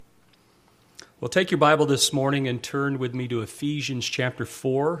Well, take your Bible this morning and turn with me to Ephesians chapter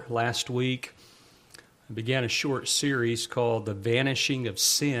 4. Last week, I began a short series called The Vanishing of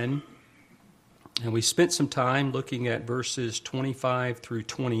Sin. And we spent some time looking at verses 25 through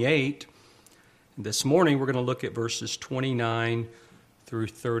 28. And this morning, we're going to look at verses 29 through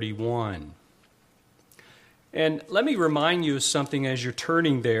 31. And let me remind you of something as you're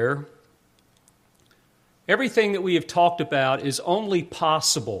turning there. Everything that we have talked about is only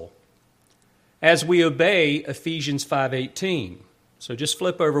possible as we obey Ephesians 5:18. So just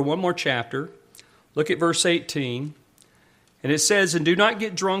flip over one more chapter. Look at verse 18. And it says, "And do not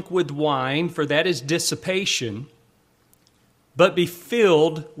get drunk with wine, for that is dissipation, but be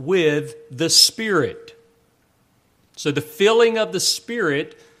filled with the Spirit." So the filling of the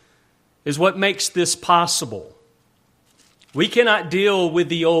Spirit is what makes this possible. We cannot deal with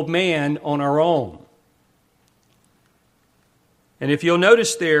the old man on our own. And if you'll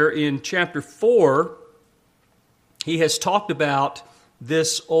notice there in chapter 4, he has talked about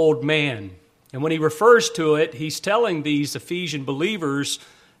this old man. And when he refers to it, he's telling these Ephesian believers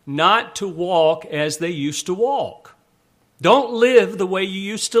not to walk as they used to walk. Don't live the way you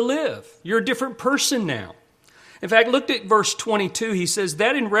used to live. You're a different person now. In fact, look at verse 22. He says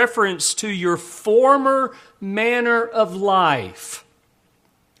that in reference to your former manner of life.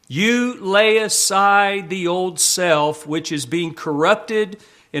 You lay aside the old self, which is being corrupted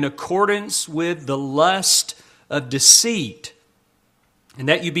in accordance with the lust of deceit, and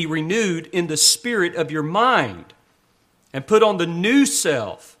that you be renewed in the spirit of your mind, and put on the new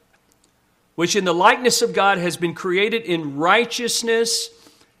self, which in the likeness of God has been created in righteousness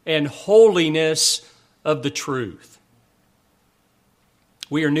and holiness of the truth.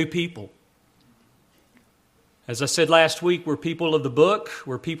 We are new people. As I said last week, we're people of the book,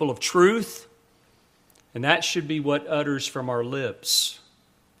 we're people of truth, and that should be what utters from our lips.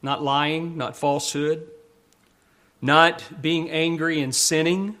 Not lying, not falsehood, not being angry and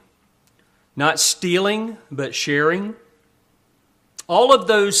sinning, not stealing, but sharing. All of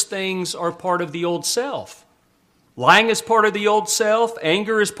those things are part of the old self. Lying is part of the old self,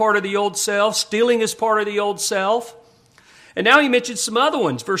 anger is part of the old self, stealing is part of the old self. And now he mentions some other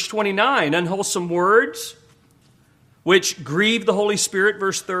ones. Verse 29, unwholesome words, which grieve the Holy Spirit,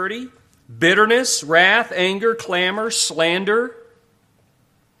 verse 30, bitterness, wrath, anger, clamor, slander,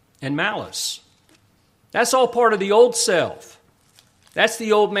 and malice. That's all part of the old self. That's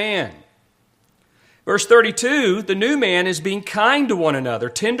the old man. Verse 32, the new man is being kind to one another,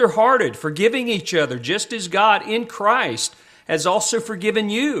 tender-hearted, forgiving each other, just as God in Christ has also forgiven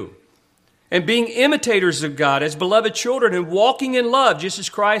you. And being imitators of God as beloved children and walking in love, just as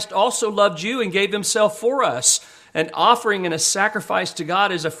Christ also loved you and gave himself for us, an offering and a sacrifice to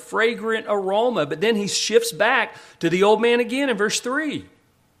God as a fragrant aroma. But then he shifts back to the old man again in verse 3.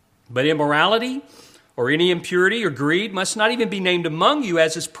 But immorality or any impurity or greed must not even be named among you,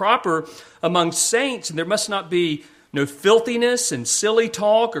 as is proper among saints. And there must not be no filthiness and silly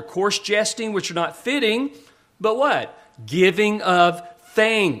talk or coarse jesting, which are not fitting. But what? Giving of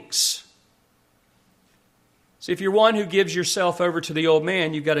thanks. See, if you're one who gives yourself over to the old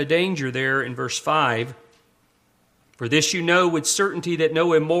man, you've got a danger there in verse 5. For this you know with certainty that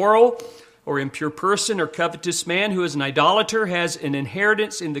no immoral or impure person or covetous man who is an idolater has an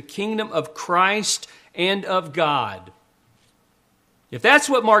inheritance in the kingdom of Christ and of God. If that's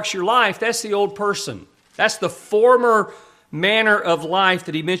what marks your life, that's the old person. That's the former manner of life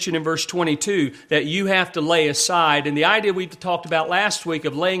that he mentioned in verse 22 that you have to lay aside. And the idea we talked about last week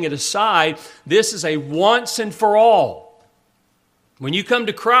of laying it aside, this is a once and for all. When you come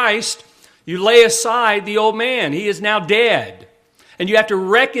to Christ, you lay aside the old man. He is now dead. And you have to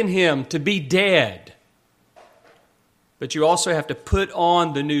reckon him to be dead. But you also have to put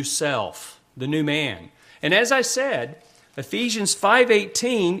on the new self, the new man. And as I said, Ephesians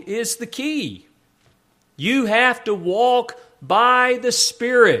 5:18 is the key. You have to walk by the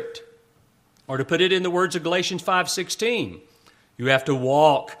Spirit. Or to put it in the words of Galatians 5:16, you have to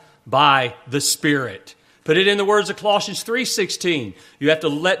walk by the Spirit. Put it in the words of Colossians 3:16. You have to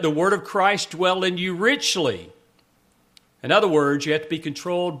let the word of Christ dwell in you richly. In other words, you have to be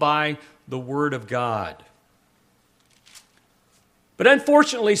controlled by the word of God. But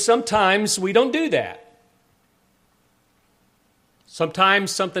unfortunately, sometimes we don't do that. Sometimes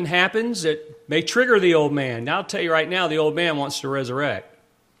something happens that may trigger the old man. Now, I'll tell you right now, the old man wants to resurrect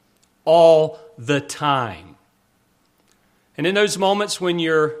all the time. And in those moments when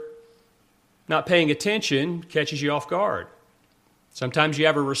you're not paying attention, catches you off guard. Sometimes you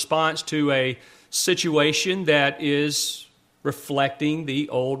have a response to a situation that is reflecting the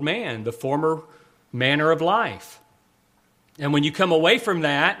old man, the former manner of life. And when you come away from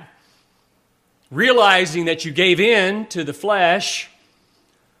that, realizing that you gave in to the flesh,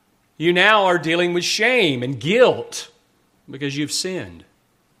 you now are dealing with shame and guilt because you've sinned.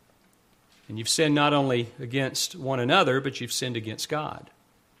 And you've sinned not only against one another, but you've sinned against God.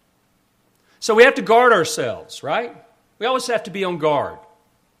 So we have to guard ourselves, right? We always have to be on guard.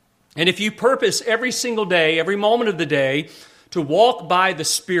 And if you purpose every single day, every moment of the day, to walk by the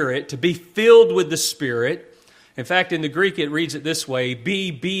Spirit, to be filled with the Spirit, in fact, in the Greek it reads it this way,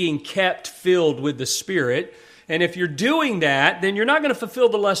 be being kept filled with the Spirit. And if you're doing that, then you're not going to fulfill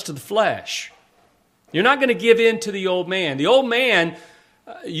the lust of the flesh. You're not going to give in to the old man. The old man,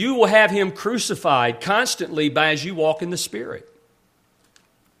 you will have him crucified constantly as you walk in the Spirit.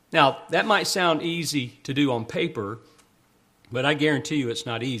 Now, that might sound easy to do on paper, but I guarantee you it's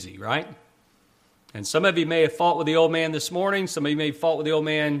not easy, right? And some of you may have fought with the old man this morning. Some of you may have fought with the old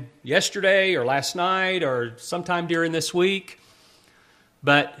man yesterday or last night or sometime during this week.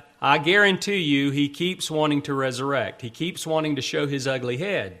 But I guarantee you he keeps wanting to resurrect. He keeps wanting to show his ugly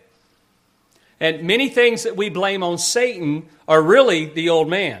head. And many things that we blame on Satan are really the old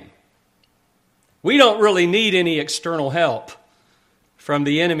man. We don't really need any external help from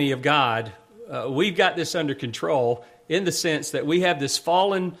the enemy of God. We've got this under control in the sense that we have this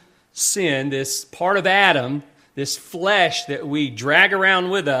fallen sin, this part of Adam, this flesh that we drag around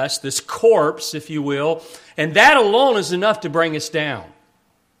with us, this corpse, if you will, and that alone is enough to bring us down.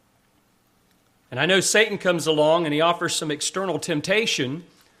 And I know Satan comes along and he offers some external temptation,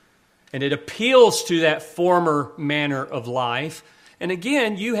 and it appeals to that former manner of life. And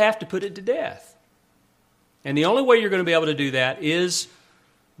again, you have to put it to death. And the only way you're going to be able to do that is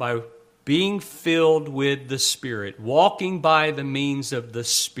by being filled with the Spirit, walking by the means of the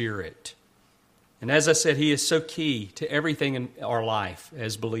Spirit. And as I said, He is so key to everything in our life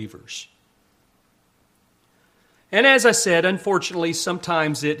as believers. And as I said, unfortunately,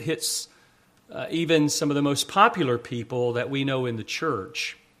 sometimes it hits even some of the most popular people that we know in the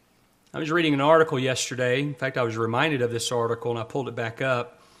church. I was reading an article yesterday. In fact, I was reminded of this article, and I pulled it back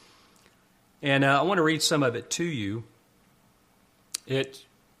up. And I want to read some of it to you. It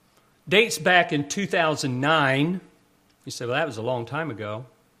dates back in 2009. You say, well, that was a long time ago.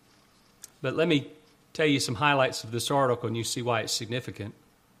 But let me tell you some highlights of this article, and you see why it's significant.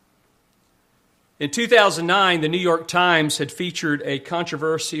 In 2009, the New York Times had featured a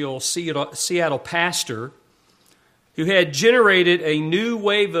controversial Seattle pastor who had generated a new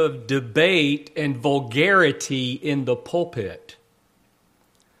wave of debate and vulgarity in the pulpit.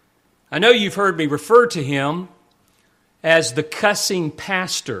 I know you've heard me refer to him as the cussing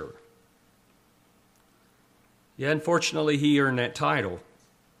pastor. Yeah, unfortunately, he earned that title.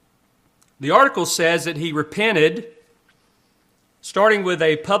 The article says that he repented, starting with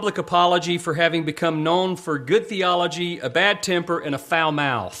a public apology for having become known for good theology, a bad temper, and a foul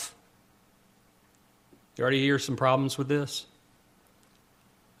mouth. You already hear some problems with this?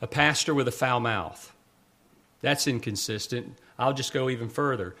 A pastor with a foul mouth. That's inconsistent. I'll just go even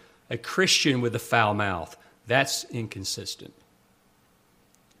further. A Christian with a foul mouth. That's inconsistent.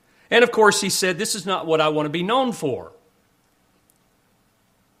 And of course, he said, this is not what I want to be known for.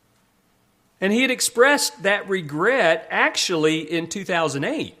 And he had expressed that regret actually in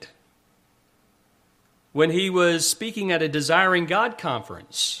 2008 when he was speaking at a Desiring God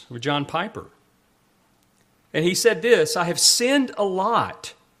conference with John Piper. And he said this, I have sinned a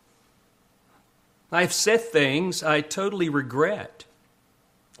lot. I have said things I totally regret.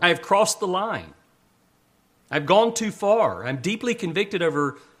 I have crossed the line. I've gone too far. I'm deeply convicted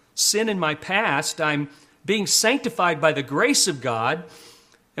over sin in my past. I'm being sanctified by the grace of God.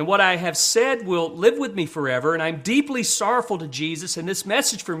 And what I have said will live with me forever. And I'm deeply sorrowful to Jesus. And this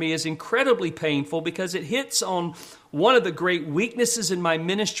message for me is incredibly painful because it hits on one of the great weaknesses in my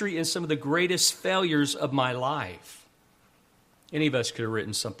ministry and some of the greatest failures of my life. Any of us could have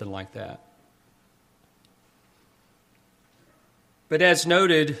written something like that. But as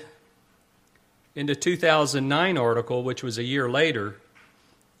noted in the 2009 article, which was a year later,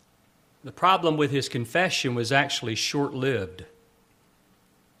 the problem with his confession was actually short-lived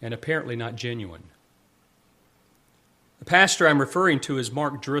and apparently not genuine. The pastor I'm referring to is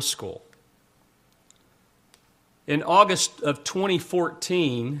Mark Driscoll. In August of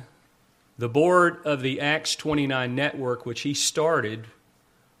 2014, the board of the Acts 29 network, which he started,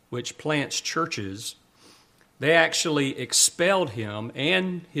 which plants churches, they actually expelled him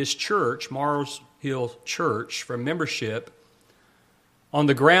and his church, Mars Hill Church, from membership on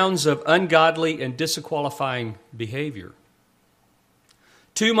the grounds of ungodly and disqualifying behavior.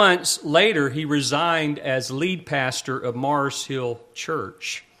 2 months later, he resigned as lead pastor of Mars Hill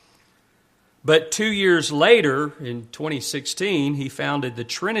Church. But 2 years later, in 2016, he founded the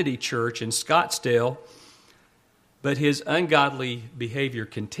Trinity Church in Scottsdale, but his ungodly behavior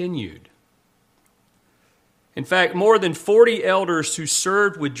continued. In fact, more than 40 elders who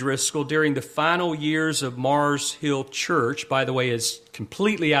served with Driscoll during the final years of Mars Hill Church, by the way, is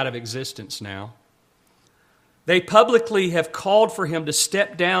completely out of existence now. They publicly have called for him to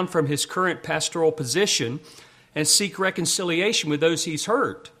step down from his current pastoral position and seek reconciliation with those he's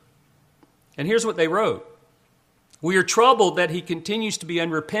hurt. And here's what they wrote. We are troubled that he continues to be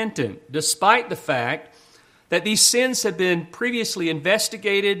unrepentant, despite the fact that these sins have been previously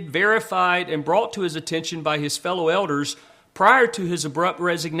investigated, verified, and brought to his attention by his fellow elders prior to his abrupt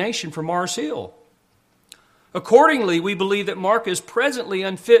resignation from Mars Hill. Accordingly, we believe that Mark is presently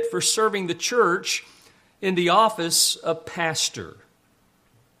unfit for serving the church in the office of pastor.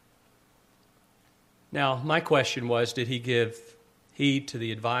 Now, my question was, did he give heed to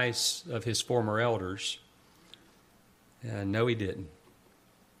the advice of his former elders? No, he didn't.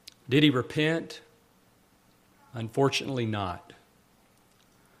 Did he repent? Unfortunately not.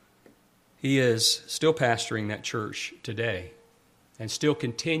 He is still pastoring that church today and still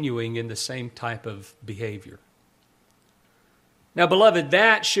continuing in the same type of behavior. Now, beloved,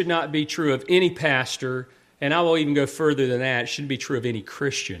 that should not be true of any pastor, and I will even go further than that. It shouldn't be true of any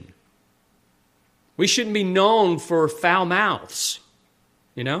Christian. We shouldn't be known for foul mouths,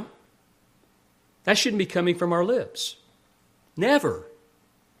 you know? That shouldn't be coming from our lips. Never.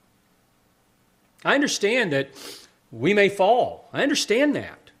 I understand that we may fall. I understand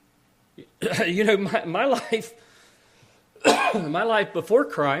that. You know, my life, my life before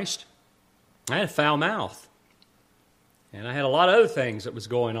Christ, I had a foul mouth. And I had a lot of other things that was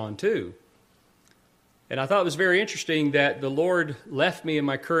going on too. And I thought it was very interesting that the Lord left me in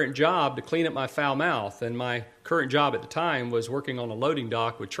my current job to clean up my foul mouth. And my current job at the time was working on a loading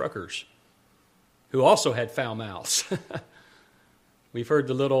dock with truckers who also had foul mouths. We've heard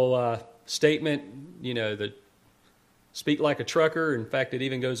the little statement, you know, that speak like a trucker. In fact, it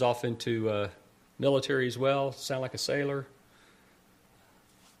even goes off into military as well, sound like a sailor.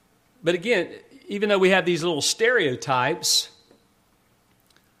 But again, even though we have these little stereotypes,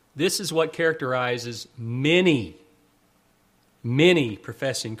 this is what characterizes many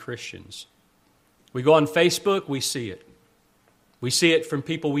professing Christians. We go on Facebook, we see it. We see it from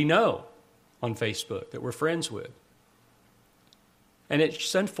people we know on Facebook that we're friends with. And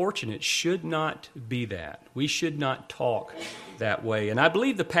it's unfortunate. It should not be that. We should not talk that way. And I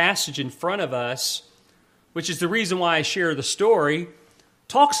believe the passage in front of us, which is the reason why I share the story,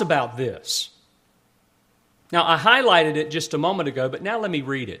 talks about this. Now, I highlighted it just a moment ago, but now let me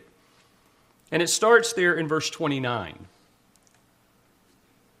read it. And it starts there in verse 29.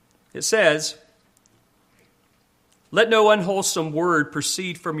 It says, "Let no unwholesome word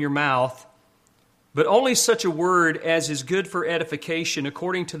proceed from your mouth, but only such a word as is good for edification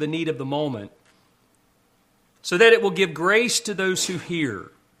according to the need of the moment, so that it will give grace to those who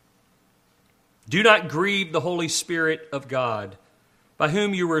hear. Do not grieve the Holy Spirit of God, by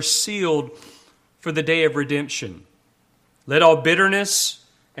whom you were sealed for the day of redemption. Let all bitterness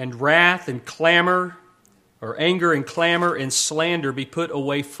and wrath and clamor, or anger and clamor and slander be put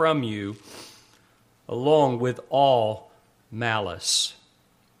away from you, along with all malice."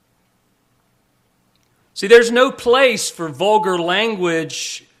 See, there's no place for vulgar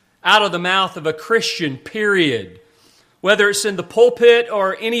language out of the mouth of a Christian, period. Whether it's in the pulpit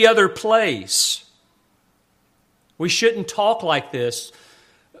or any other place. We shouldn't talk like this.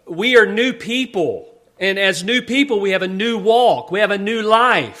 We are new people. And as new people, we have a new walk. We have a new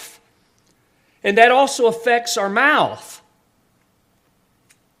life. And that also affects our mouth.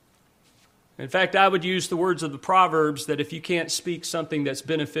 In fact, I would use the words of the Proverbs that if you can't speak something that's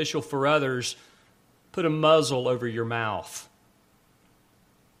beneficial for others, put a muzzle over your mouth.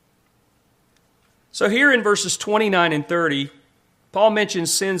 So here in verses 29 and 30, Paul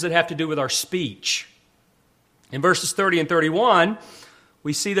mentions sins that have to do with our speech. In verses 30 and 31,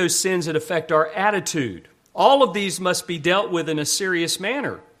 we see those sins that affect our attitude. All of these must be dealt with in a serious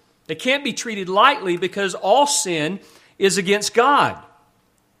manner. They can't be treated lightly because all sin is against God.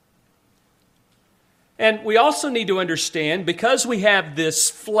 And we also need to understand, because we have this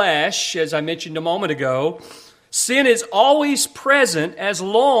flesh, as I mentioned a moment ago, sin is always present as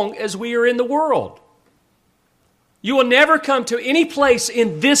long as we are in the world. You will never come to any place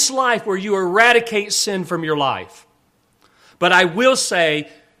in this life where you eradicate sin from your life. But I will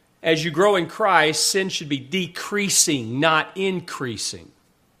say, as you grow in Christ, sin should be decreasing, not increasing.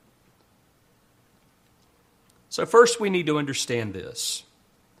 So first we need to understand this.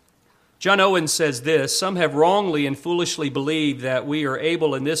 John Owen says this: some have wrongly and foolishly believed that we are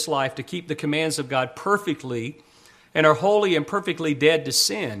able in this life to keep the commands of God perfectly and are wholly and perfectly dead to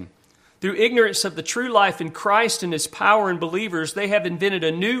sin. Through ignorance of the true life in Christ and His power in believers, they have invented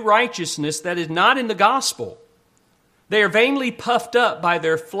a new righteousness that is not in the gospel. They are vainly puffed up by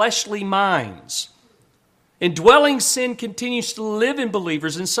their fleshly minds. Indwelling sin continues to live in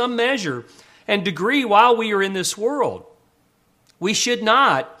believers in some measure and degree while we are in this world. We should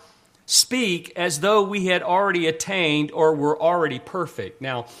not speak as though we had already attained or were already perfect.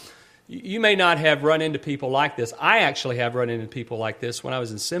 Now, you may not have run into people like this. I actually have run into people like this when I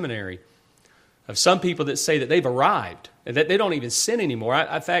was in seminary, of some people that say that they've arrived and that they don't even sin anymore.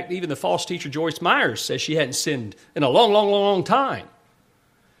 In fact, even the false teacher Joyce Myers says she hadn't sinned in a long, long, long, long time.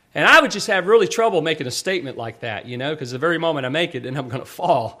 And I would just have really trouble making a statement like that, because the very moment I make it, then I'm going to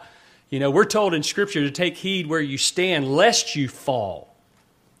fall. We're told in Scripture to take heed where you stand, lest you fall,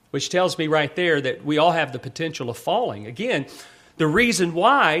 which tells me right there that we all have the potential of falling. Again, the reason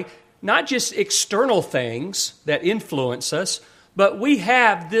why, not just external things that influence us, but we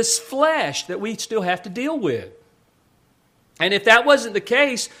have this flesh that we still have to deal with. And if that wasn't the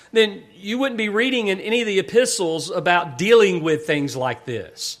case, then you wouldn't be reading in any of the epistles about dealing with things like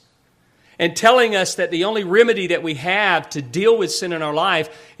this and telling us that the only remedy that we have to deal with sin in our life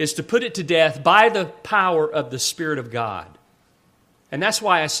is to put it to death by the power of the Spirit of God. And that's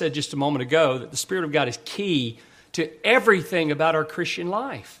why I said just a moment ago that the Spirit of God is key to everything about our Christian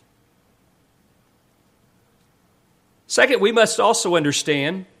life. Second, we must also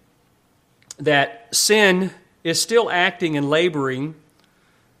understand that sin is still acting and laboring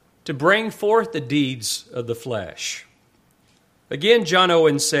to bring forth the deeds of the flesh. Again, John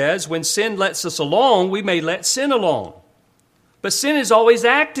Owen says, when sin lets us alone, we may let sin alone. But sin is always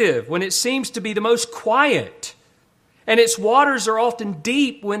active when it seems to be the most quiet. And its waters are often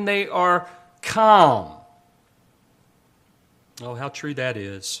deep when they are calm. Oh, how true that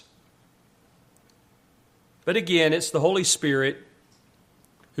is. But again, it's the Holy Spirit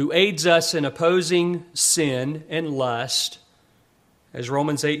who aids us in opposing sin and lust, as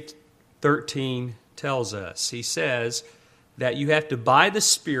Romans 8:13 tells us. He says that you have to, by the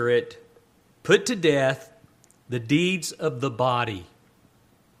Spirit, put to death the deeds of the body.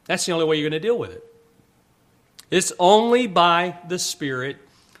 That's the only way you're going to deal with it. It's only by the Spirit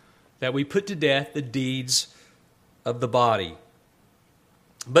that we put to death the deeds of the body.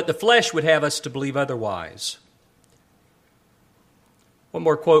 But the flesh would have us to believe otherwise. One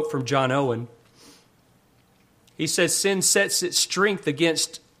more quote from John Owen. He says, sin sets its strength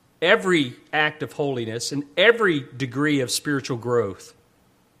against every act of holiness and every degree of spiritual growth.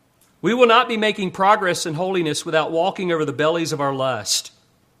 We will not be making progress in holiness without walking over the bellies of our lust.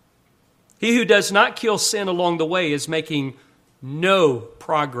 He who does not kill sin along the way is making no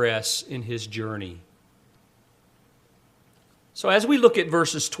progress in his journey. So as we look at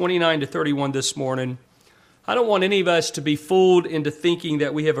verses 29 to 31 this morning, I don't want any of us to be fooled into thinking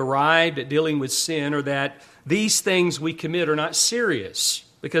that we have arrived at dealing with sin or that these things we commit are not serious,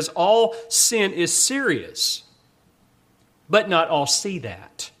 because all sin is serious, but not all see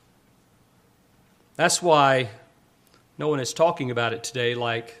that. That's why no one is talking about it today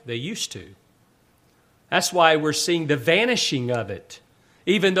like they used to. That's why we're seeing the vanishing of it,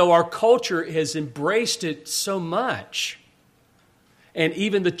 even though our culture has embraced it so much. And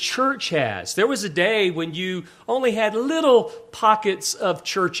even the church has. There was a day when you only had little pockets of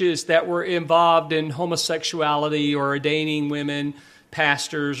churches that were involved in homosexuality or ordaining women,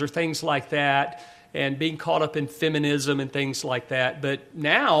 pastors, or things like that, and being caught up in feminism and things like that. But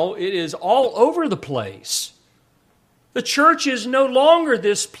now it is all over the place. The church is no longer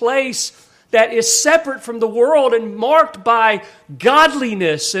this place that is separate from the world and marked by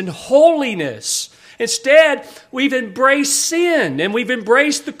godliness and holiness. Instead, we've embraced sin and we've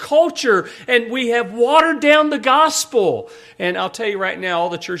embraced the culture and we have watered down the gospel. And I'll tell you right now, all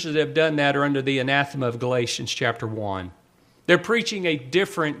the churches that have done that are under the anathema of Galatians chapter 1. They're preaching a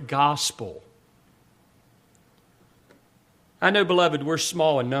different gospel. I know, beloved, we're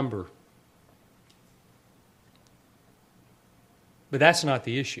small in number. But that's not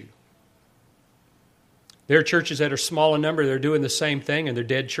the issue. There are churches that are small in number, they're doing the same thing, and they're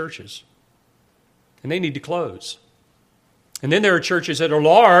dead churches. And they need to close. And then there are churches that are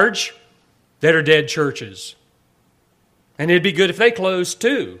large that are dead churches. And it'd be good if they closed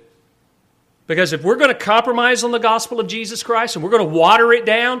too. Because if we're going to compromise on the gospel of Jesus Christ and we're going to water it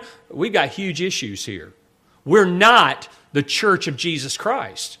down, we've got huge issues here. We're not the church of Jesus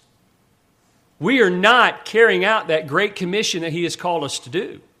Christ. We are not carrying out that great commission that He has called us to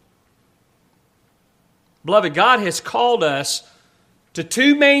do. Beloved, God has called us to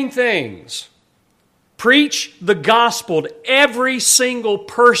two main things. Preach the gospel to every single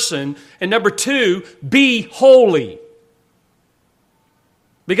person. And number two, be holy.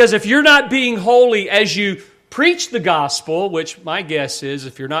 Because if you're not being holy as you preach the gospel, which my guess is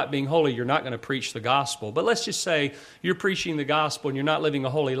if you're not being holy, you're not going to preach the gospel. But let's just say you're preaching the gospel and you're not living a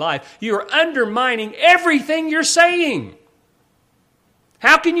holy life. You're undermining everything you're saying.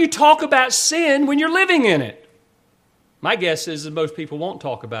 How can you talk about sin when you're living in it? My guess is that most people won't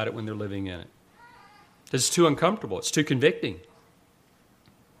talk about it when they're living in it. It's too uncomfortable. It's too convicting.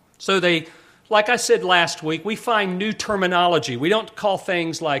 So like I said last week, we find new terminology. We don't call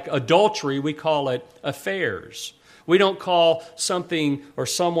things like adultery, we call it affairs. We don't call something or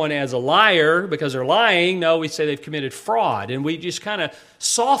someone as a liar because they're lying. No, we say they've committed fraud. And we just kind of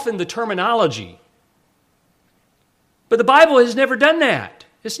soften the terminology. But the Bible has never done that.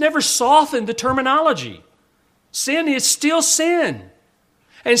 It's never softened the terminology. Sin is still sin.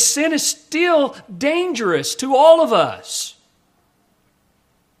 And sin is still dangerous to all of us.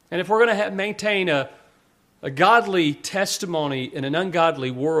 And if we're going to maintain a godly testimony in an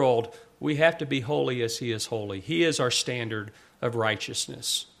ungodly world, we have to be holy as He is holy. He is our standard of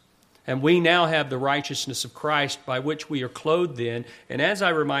righteousness. And we now have the righteousness of Christ by which we are clothed in. And as I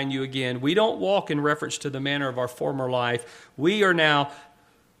remind you again, we don't walk in reference to the manner of our former life. We are now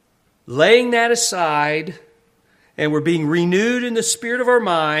laying that aside, and we're being renewed in the spirit of our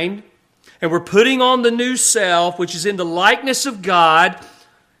mind, and we're putting on the new self, which is in the likeness of God,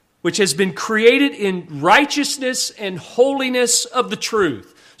 which has been created in righteousness and holiness of the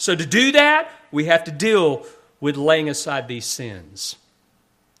truth. So to do that, we have to deal with laying aside these sins.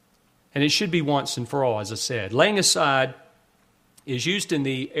 And it should be once and for all, as I said. Laying aside is used in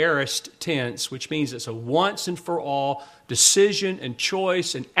the aorist tense, which means it's a once and for all decision and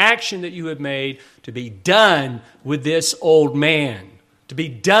choice and action that you have made to be done with this old man, to be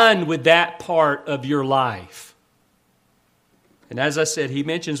done with that part of your life. And as I said, he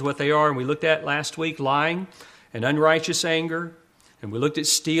mentions what they are, and we looked at last week, lying and unrighteous anger, and we looked at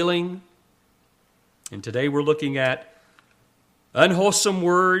stealing, and today we're looking at unwholesome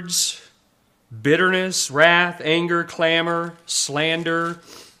words, bitterness, wrath, anger, clamor, slander,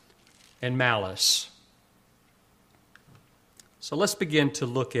 and malice. So let's begin to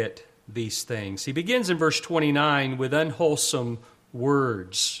look at these things. He begins in verse 29 with unwholesome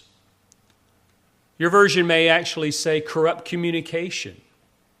words. Your version may actually say corrupt communication.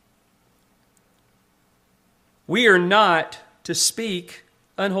 We are not to speak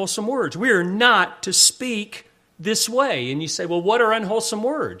unwholesome words. We are not to speak this way. And you say, well, what are unwholesome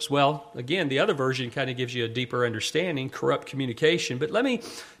words? Well, again, the other version kind of gives you a deeper understanding, corrupt communication. But let me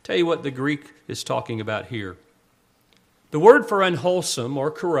tell you what the Greek is talking about here. The word for unwholesome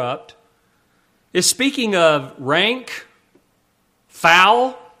or corrupt is speaking of rank,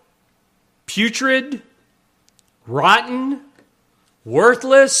 foul, putrid, rotten,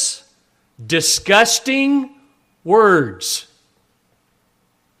 worthless, disgusting words.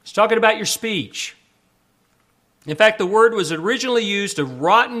 It's talking about your speech. In fact, the word was originally used of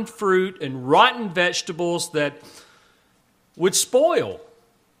rotten fruit and rotten vegetables that would spoil.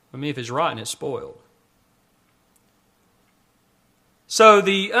 I mean, if it's rotten, it's spoiled. So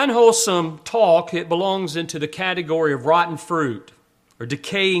the unwholesome talk, it belongs into the category of rotten fruit or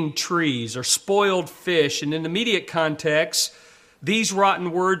decaying trees or spoiled fish. And in the immediate context, these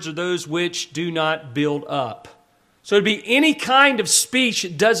rotten words are those which do not build up. So it'd be any kind of speech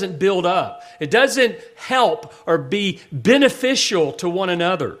that doesn't build up. It doesn't help or be beneficial to one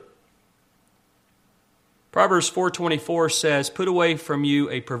another. Proverbs 4:24 says, "Put away from you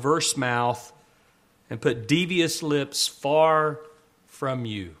a perverse mouth and put devious lips far from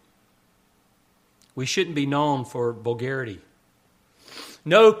you." We shouldn't be known for vulgarity.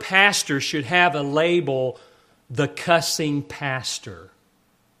 No pastor should have a label, the cussing pastor.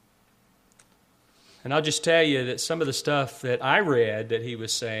 And I'll just tell you that some of the stuff that I read that he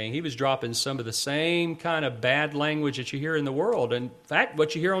was saying, he was dropping some of the same kind of bad language that you hear in the world. In fact,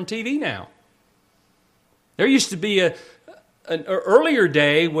 what you hear on TV now. There used to be an earlier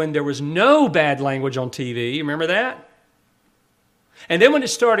day when there was no bad language on TV. You remember that? And then when it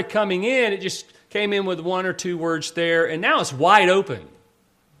started coming in, it just came in with one or two words there, and now it's wide open.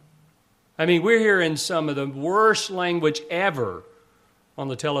 I mean, we're hearing some of the worst language ever on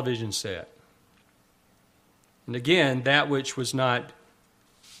the television set. And again, that which was not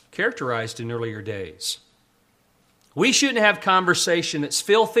characterized in earlier days. We shouldn't have conversation that's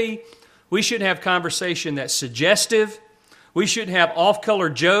filthy. We shouldn't have conversation that's suggestive. We shouldn't have off-color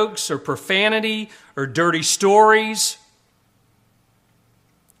jokes or profanity or dirty stories.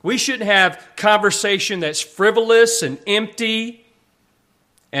 We shouldn't have conversation that's frivolous and empty.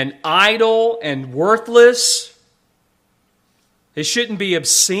 and idle and worthless. It shouldn't be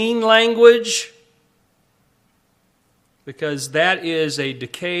obscene language, because that is a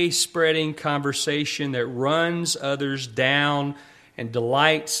decay-spreading conversation that runs others down and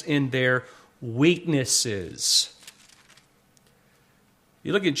delights in their weaknesses.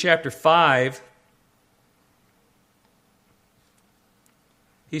 You look at chapter 5,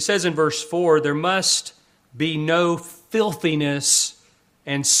 he says in verse 4, there must be no filthiness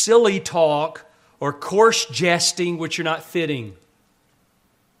and silly talk or coarse jesting which are not fitting.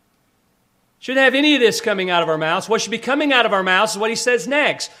 Shouldn't have any of this coming out of our mouths. What should be coming out of our mouths is what he says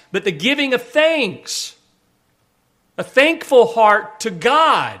next. But the giving of thanks. A thankful heart to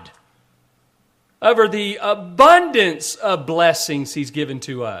God over the abundance of blessings he's given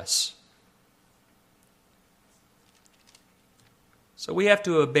to us. So we have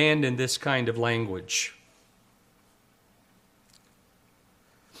to abandon this kind of language.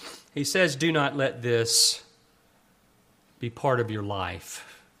 He says, do not let this be part of your life.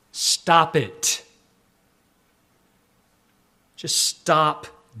 Stop it. Just stop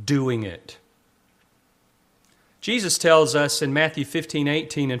doing it. Jesus tells us in Matthew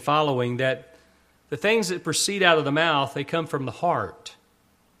 15:18 and following that the things that proceed out of the mouth, they come from the heart.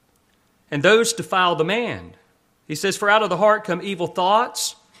 And those defile the man. He says, for out of the heart come evil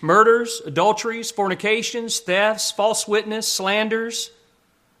thoughts, murders, adulteries, fornications, thefts, false witness, slanders.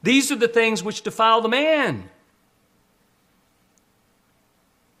 These are the things which defile the man.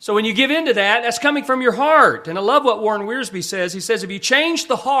 So when you give in to that, that's coming from your heart. And I love what Warren Wiersbe says. He says, if you change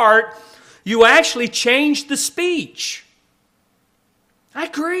the heart, you actually change the speech. I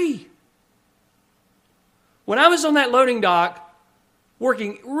agree. When I was on that loading dock,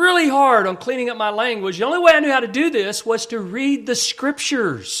 working really hard on cleaning up my language, the only way I knew how to do this was to read the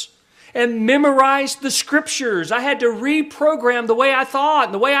Scriptures and memorize the Scriptures. I had to reprogram the way I thought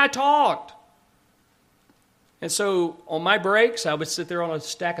and the way I talked. And so on my breaks, I would sit there on a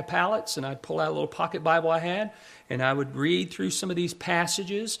stack of pallets and I'd pull out a little pocket Bible I had and I would read through some of these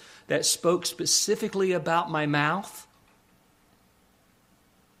passages that spoke specifically about my mouth.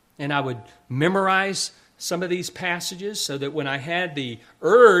 And I would memorize some of these passages so that when I had the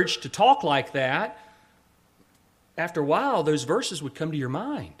urge to talk like that, after a while, those verses would come to your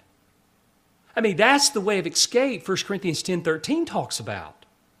mind. I mean, that's the way of escape 1 Corinthians 10:13 talks about.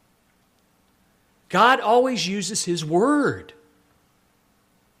 God always uses His Word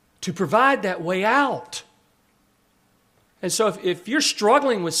to provide that way out. And so if you're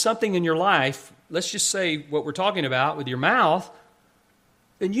struggling with something in your life, let's just say what we're talking about with your mouth,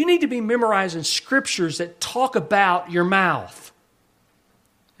 then you need to be memorizing scriptures that talk about your mouth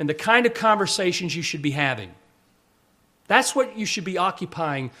and the kind of conversations you should be having. That's what you should be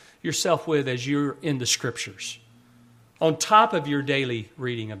occupying yourself with as you're in the Scriptures, on top of your daily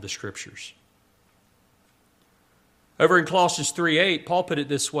reading of the Scriptures. Over in Colossians 3:8, Paul put it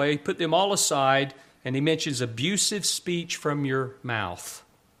this way, put them all aside, and he mentions abusive speech from your mouth.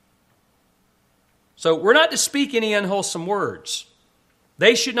 So we're not to speak any unwholesome words.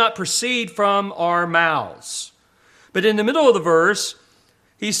 They should not proceed from our mouths. But in the middle of the verse,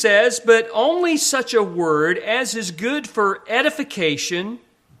 he says, but only such a word as is good for edification,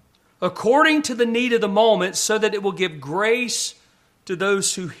 according to the need of the moment, so that it will give grace to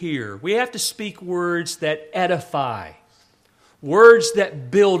those who hear. We have to speak words that edify, words that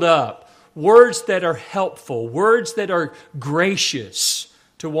build up, words that are helpful, words that are gracious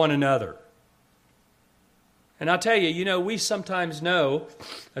to one another. And I'll tell you, we sometimes know,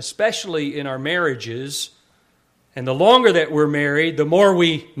 especially in our marriages, and the longer that we're married, the more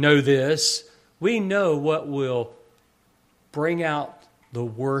we know this, we know what will bring out the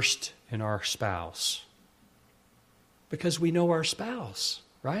worst in our spouse. Because we know our spouse,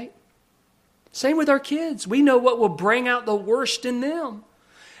 right? Same with our kids. We know what will bring out the worst in them.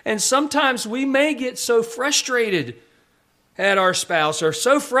 And sometimes we may get so frustrated at our spouse or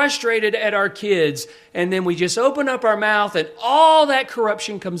so frustrated at our kids, and then we just open up our mouth and all that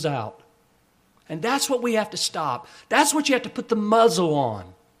corruption comes out. And that's what we have to stop. That's what you have to put the muzzle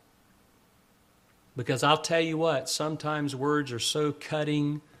on. Because I'll tell you what, sometimes words are so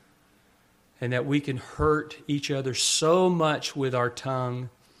cutting and that we can hurt each other so much with our tongue.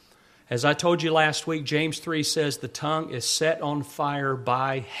 As I told you last week, James 3 says the tongue is set on fire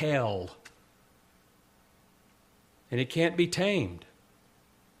by hell. And it can't be tamed.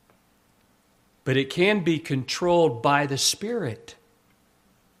 But it can be controlled by the Spirit.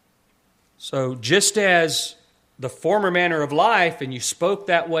 So just as the former manner of life, and you spoke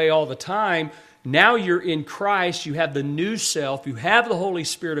that way all the time, now you're in Christ, you have the new self, you have the Holy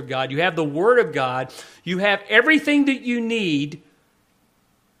Spirit of God, you have the Word of God, you have everything that you need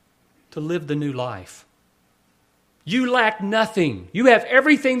to live the new life. You lack nothing. You have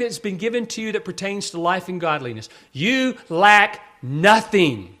everything that's been given to you that pertains to life and godliness. You lack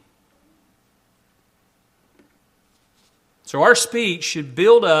nothing. So our speech should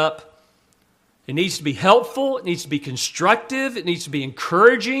build up. It needs to be helpful. It needs to be constructive. It needs to be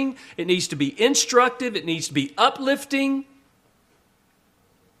encouraging. It needs to be instructive. It needs to be uplifting.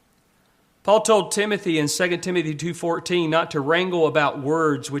 Paul told Timothy in 2 Timothy 2:14 not to wrangle about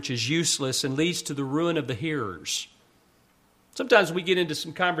words, which is useless and leads to the ruin of the hearers. Sometimes we get into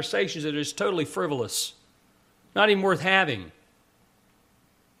some conversations that are just totally frivolous, not even worth having.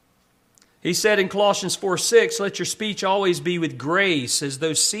 He said in Colossians 4:6, let your speech always be with grace, as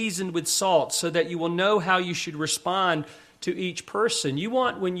though seasoned with salt, so that you will know how you should respond to each person. You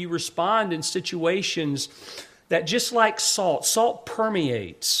want, when you respond in situations, that just like salt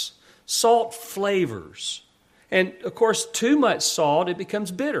permeates. Salt flavors. And, of course, too much salt, it becomes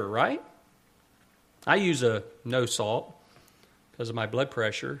bitter, right? I use a no salt because of my blood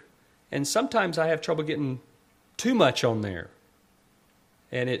pressure. And sometimes I have trouble getting too much on there.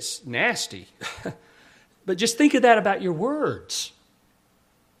 And it's nasty. But just think of that about your words.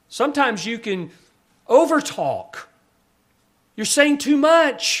 Sometimes you can overtalk. You're saying too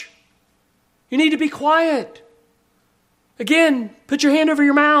much. You need to be quiet. Again, put your hand over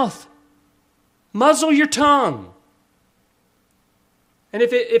your mouth. Muzzle your tongue. And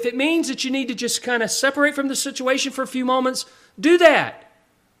if it means that you need to just kind of separate from the situation for a few moments, do that.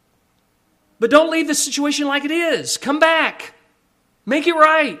 But don't leave the situation like it is. Come back. Make it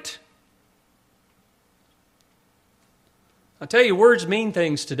right. I'll tell you, words mean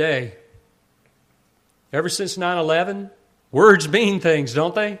things today. Ever since 9/11, words mean things,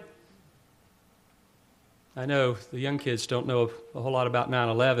 don't they? I know the young kids don't know a whole lot about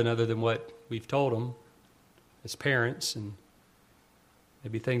 9/11 other than what we've told them as parents and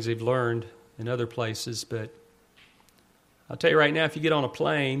maybe things they've learned in other places. But I'll tell you right now, if you get on a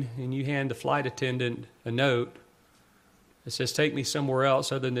plane and you hand the flight attendant a note that says, take me somewhere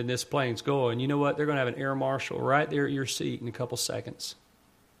else other than this plane's going, you know what? They're going to have an air marshal right there at your seat in a couple seconds.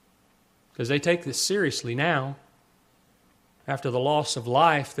 Because they take this seriously now. After the loss of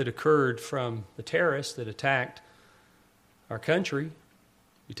life that occurred from the terrorists that attacked our country,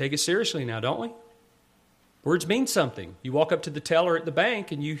 we take it seriously now, don't we? Words mean something. You walk up to the teller at the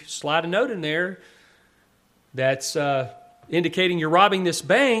bank and you slide a note in there that's indicating you're robbing this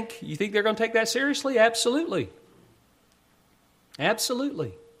bank. You think they're going to take that seriously? Absolutely.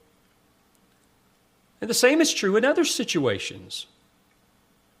 Absolutely. And the same is true in other situations.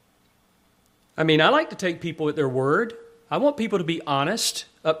 I mean, I like to take people at their word. I want people to be honest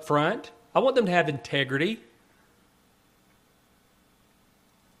up front. I want them to have integrity.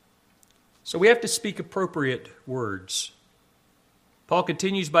 So we have to speak appropriate words. Paul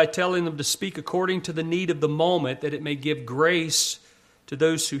continues by telling them to speak according to the need of the moment, that it may give grace to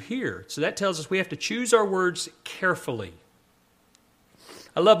those who hear. So that tells us we have to choose our words carefully.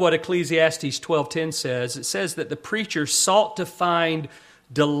 I love what Ecclesiastes 12:10 says. It says that the preacher sought to find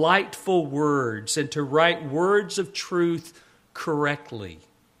delightful words and to write words of truth correctly.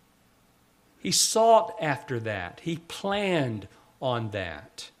 He sought after that. He planned on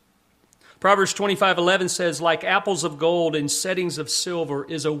that. Proverbs 25:11 says, like apples of gold in settings of silver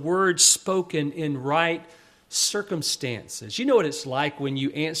is a word spoken in right circumstances. You know what it's like when you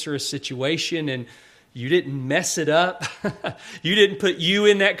answer a situation and you didn't mess it up. You didn't put you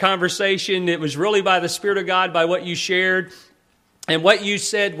in that conversation. It was really by the Spirit of God, by what you shared. And what you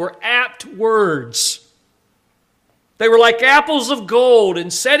said were apt words. They were like apples of gold in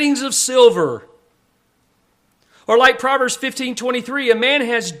settings of silver. Or like Proverbs 15:23, a man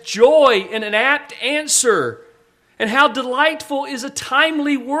has joy in an apt answer. And how delightful is a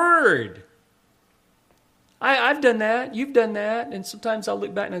timely word. I've done that. You've done that. And sometimes I'll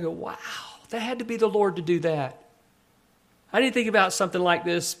look back and I go, wow, that had to be the Lord to do that. I didn't think about something like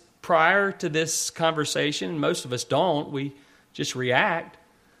this prior to this conversation. Most of us don't. We just react.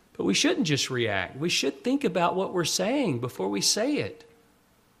 But we shouldn't just react. We should think about what we're saying before we say it.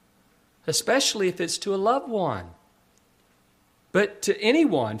 Especially if it's to a loved one. But to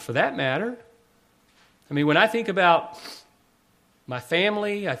anyone, for that matter. I mean, when I think about my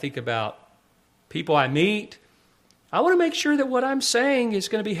family, I think about people I meet, I want to make sure that what I'm saying is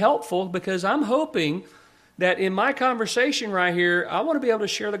going to be helpful, because I'm hoping that in my conversation right here, I want to be able to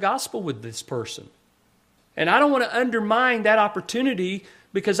share the gospel with this person. And I don't want to undermine that opportunity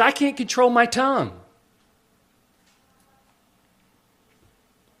because I can't control my tongue.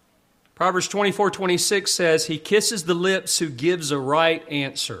 Proverbs 24:26 says, he kisses the lips who gives a right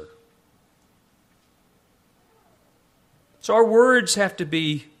answer. So our words have to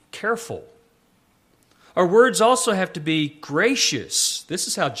be careful. Our words also have to be gracious. This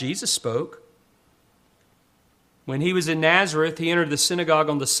is how Jesus spoke. When he was in Nazareth, he entered the synagogue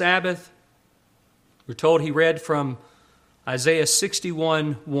on the Sabbath. We're told he read from Isaiah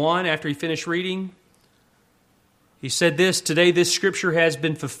 61:1 after he finished reading. He said this, "Today this scripture has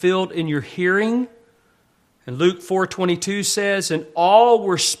been fulfilled in your hearing." And Luke 4:22 says, "And all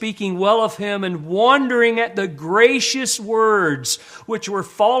were speaking well of him and wondering at the gracious words which were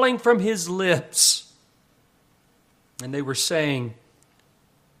falling from his lips. And they were saying,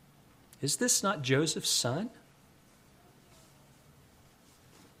 'Is this not Joseph's son?'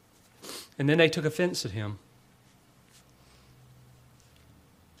 And then they took offense at him.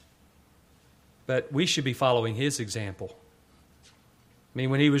 But we should be following his example. I mean,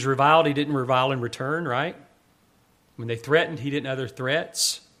 when he was reviled, he didn't revile in return, right? When they threatened, he didn't utter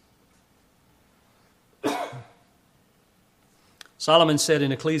threats. Solomon said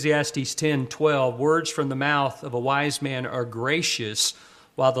in Ecclesiastes 10:12, "Words from the mouth of a wise man are gracious,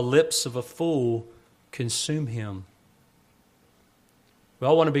 while the lips of a fool consume him." We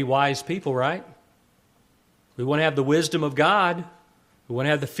all want to be wise people, right? We want to have the wisdom of God. We want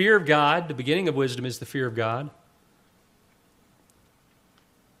to have the fear of God. The beginning of wisdom is the fear of God.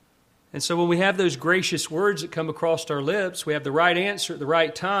 And so when we have those gracious words that come across our lips, we have the right answer at the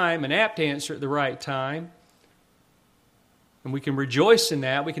right time, an apt answer at the right time. And we can rejoice in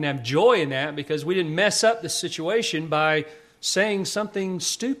that. We can have joy in that because we didn't mess up the situation by saying something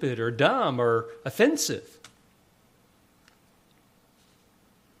stupid or dumb or offensive.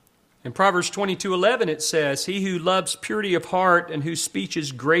 In Proverbs 22:11 it says, "He who loves purity of heart and whose speech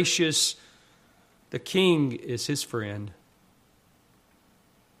is gracious, the king is his friend."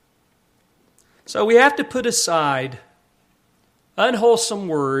 So we have to put aside unwholesome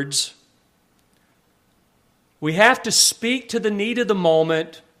words. We have to speak to the need of the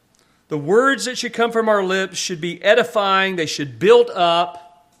moment. The words that should come from our lips should be edifying. They should build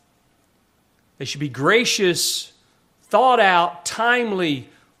up. They should be gracious, thought out, timely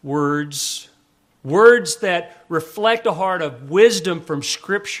words. Words that reflect a heart of wisdom from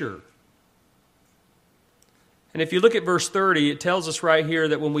Scripture. And if you look at verse 30, it tells us right here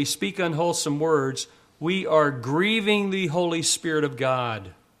that when we speak unwholesome words, we are grieving the Holy Spirit of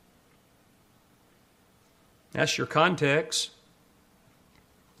God. That's your context.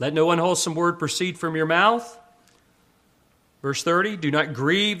 Let no unwholesome word proceed from your mouth. Verse 30, "Do not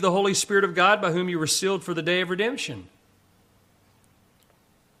grieve the Holy Spirit of God by whom you were sealed for the day of redemption."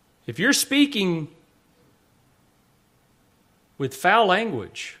 If you're speaking with foul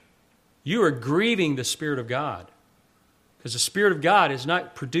language, you are grieving the Spirit of God. Because the Spirit of God is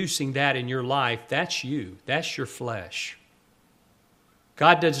not producing that in your life. That's you. That's your flesh.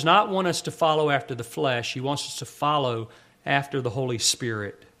 God does not want us to follow after the flesh. He wants us to follow after the Holy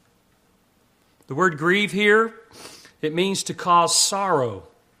Spirit. The word grieve here, it means to cause sorrow.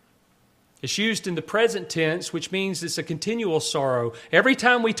 It's used in the present tense, which means it's a continual sorrow. Every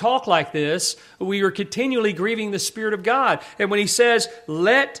time we talk like this, we are continually grieving the Spirit of God. And when He says,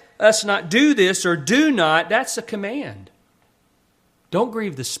 "Let us not do this," or "do not," that's a command. Don't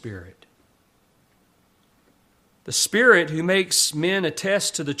grieve the Spirit. The Spirit who makes men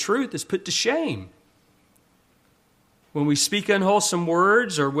attest to the truth is put to shame. When we speak unwholesome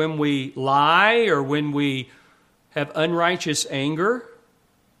words, or when we lie, or when we have unrighteous anger,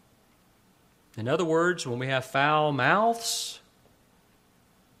 in other words, when we have foul mouths.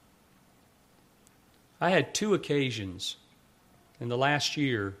 I had 2 occasions in the last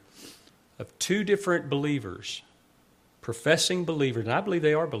year of 2 different believers, professing believers, and I believe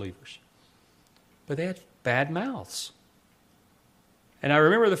they are believers, but they had bad mouths. And I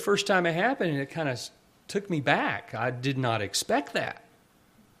remember the first time it happened, and it kind of took me back. I did not expect that.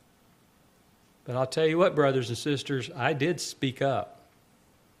 But I'll tell you what, brothers and sisters, I did speak up.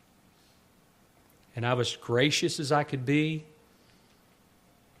 And I was gracious as I could be.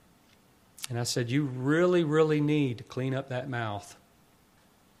 And I said, "You really, really need to clean up that mouth.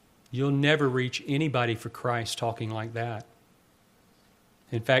 You'll never reach anybody for Christ talking like that.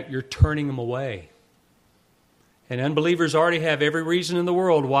 In fact, you're turning them away. And unbelievers already have every reason in the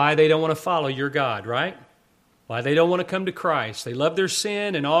world why they don't want to follow your God, right? Why they don't want to come to Christ. They love their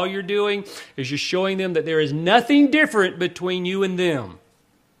sin, and all you're doing is you're showing them that there is nothing different between you and them.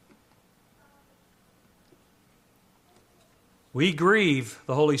 We grieve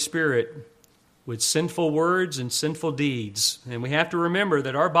the Holy Spirit with sinful words and sinful deeds. And we have to remember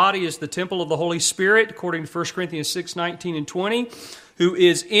that our body is the temple of the Holy Spirit, according to 1 Corinthians 6:19 and 20, who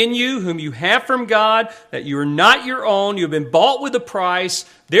is in you, whom you have from God, that you are not your own. You have been bought with a price.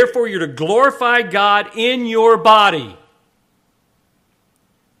 Therefore, you're to glorify God in your body.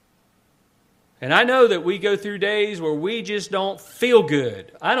 And I know that we go through days where we just don't feel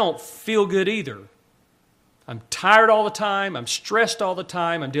good. I don't feel good either. I'm tired all the time. I'm stressed all the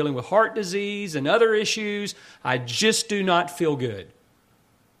time. I'm dealing with heart disease and other issues. I just do not feel good.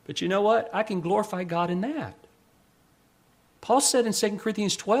 But you know what? I can glorify God in that. Paul said in 2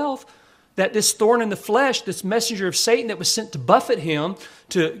 Corinthians 12 that this thorn in the flesh, this messenger of Satan that was sent to buffet him,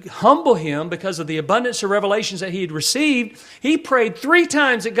 to humble him because of the abundance of revelations that he had received, he prayed 3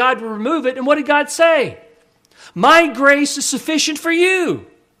 times that God would remove it. And what did God say? My grace is sufficient for you.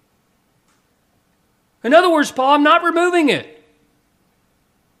 In other words, Paul, I'm not removing it.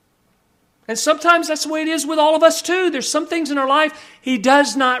 And sometimes that's the way it is with all of us too. There's some things in our life He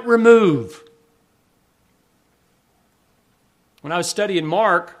does not remove. When I was studying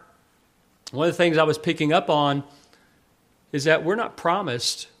Mark, one of the things I was picking up on is that we're not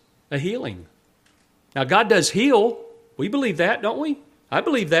promised a healing. Now, God does heal. We believe that, don't we? I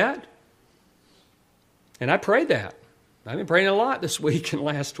believe that. And I pray that. I've been praying a lot this week and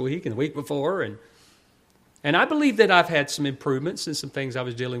last week and the week before. And I believe that I've had some improvements in some things I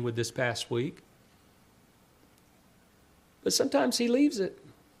was dealing with this past week. But sometimes He leaves it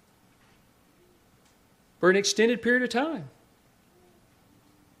for an extended period of time.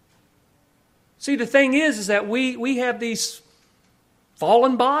 See, the thing is that we have these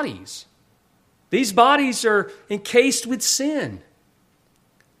fallen bodies. These bodies are encased with sin.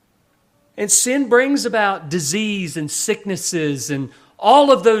 And sin brings about disease and sicknesses and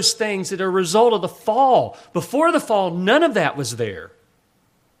all of those things that are a result of the fall. Before the fall, none of that was there.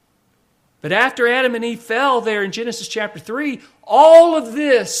 But after Adam and Eve fell there in Genesis chapter 3, all of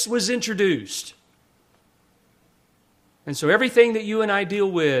this was introduced. And so everything that you and I deal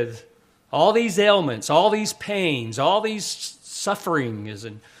with, all these ailments, all these pains, all these sufferings,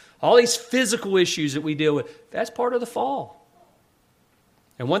 and all these physical issues that we deal with, that's part of the fall.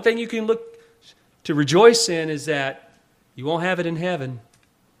 And one thing you can look to rejoice in is that you won't have it in heaven.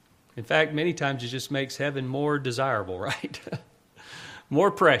 In fact, many times it just makes heaven more desirable, right?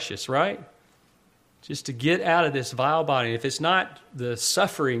 More precious, right? Just to get out of this vile body. If it's not the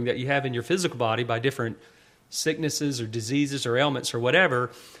suffering that you have in your physical body by different sicknesses or diseases or ailments or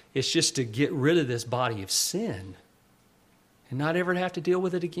whatever, it's just to get rid of this body of sin and not ever have to deal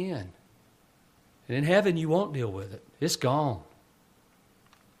with it again. And in heaven, you won't deal with it. It's gone.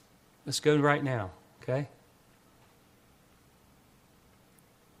 Let's go right now, okay?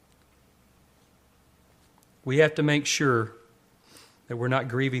 We have to make sure that we're not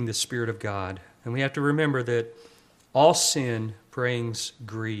grieving the Spirit of God. And we have to remember that all sin brings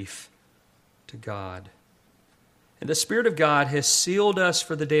grief to God. And the Spirit of God has sealed us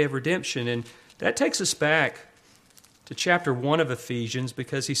for the day of redemption. And that takes us back to chapter 1 of Ephesians,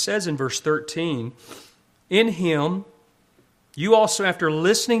 because he says in verse 13, in Him, you also, after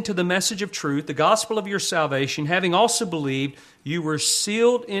listening to the message of truth, the gospel of your salvation, having also believed, you were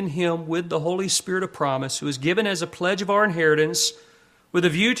sealed in Him with the Holy Spirit of promise, who is given as a pledge of our inheritance, with a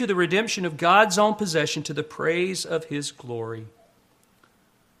view to the redemption of God's own possession, to the praise of His glory.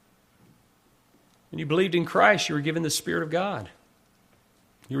 When you believed in Christ, you were given the Spirit of God.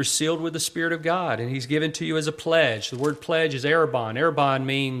 You were sealed with the Spirit of God, and He's given to you as a pledge. The word pledge is arabon. Arabon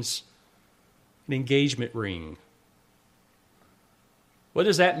means an engagement ring. What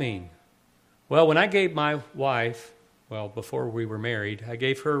does that mean? Well, when I gave my wife, before we were married, I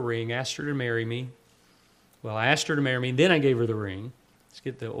gave her a ring, asked her to marry me. Well, I asked her to marry me, and then I gave her the ring. Let's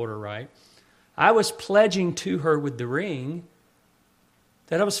get the order right. I was pledging to her with the ring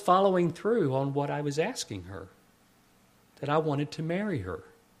that I was following through on what I was asking her, that I wanted to marry her.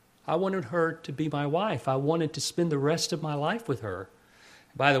 I wanted her to be my wife. I wanted to spend the rest of my life with her.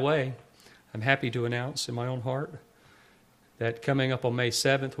 By the way, I'm happy to announce in my own heart that coming up on May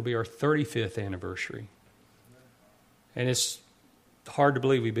 7th will be our 35th anniversary. And it's hard to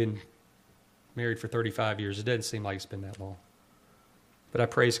believe we've been married for 35 years. It doesn't seem like it's been that long. But I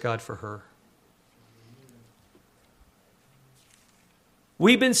praise God for her.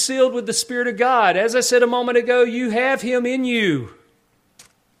 We've been sealed with the Spirit of God. As I said a moment ago, you have Him in you.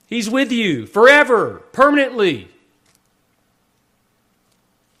 He's with you forever, permanently.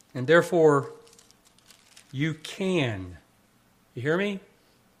 And therefore, you can. You hear me?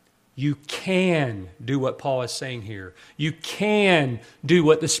 You can do what Paul is saying here. You can do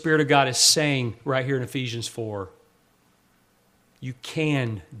what the Spirit of God is saying right here in Ephesians 4. You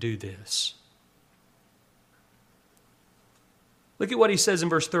can do this. Look at what he says in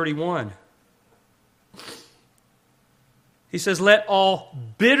verse 31. He says, let all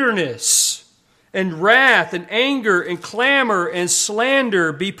bitterness and wrath and anger and clamor and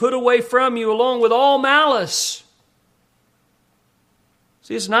slander be put away from you, along with all malice.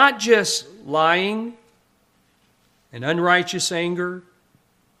 See, it's not just lying and unrighteous anger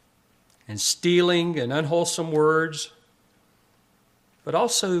and stealing and unwholesome words, but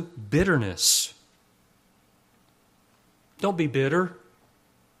also bitterness. Don't be bitter.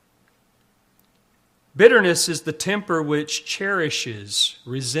 Bitterness is the temper which cherishes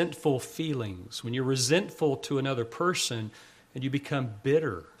resentful feelings. When you're resentful to another person and you become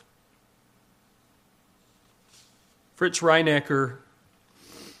bitter. Fritz Reinecker,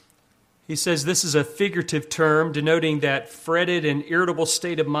 he says this is a figurative term denoting that fretted and irritable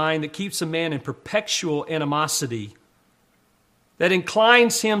state of mind that keeps a man in perpetual animosity, that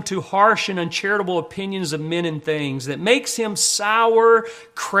inclines him to harsh and uncharitable opinions of men and things, that makes him sour,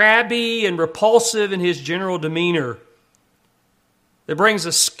 crabby, and repulsive in his general demeanor, that brings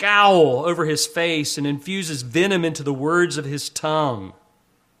a scowl over his face and infuses venom into the words of his tongue.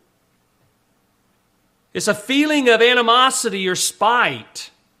 It's a feeling of animosity or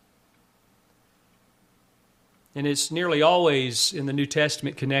spite. And it's nearly always in the New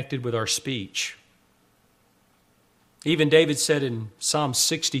Testament connected with our speech. Even David said in Psalm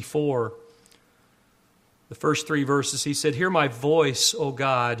 64, the first 3 verses, he said, "Hear my voice, O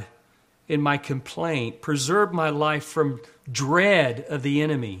God, in my complaint. Preserve my life from dread of the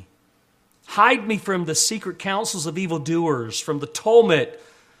enemy. Hide me from the secret counsels of evildoers, from the tumult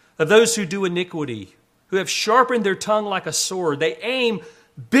of those who do iniquity, who have sharpened their tongue like a sword. They aim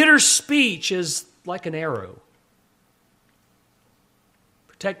bitter speech as like an arrow."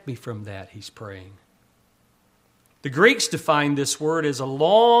 Protect me from that, he's praying. The Greeks define this word as a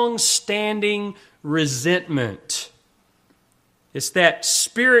long-standing resentment. It's that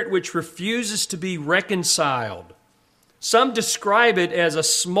spirit which refuses to be reconciled. Some describe it as a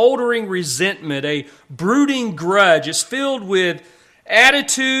smoldering resentment, a brooding grudge. It's filled with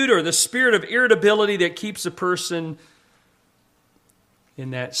attitude or the spirit of irritability that keeps a person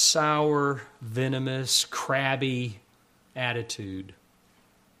in that sour, venomous, crabby attitude.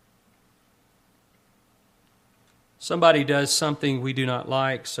 Somebody does something we do not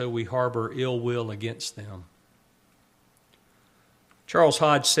like, so we harbor ill will against them. Charles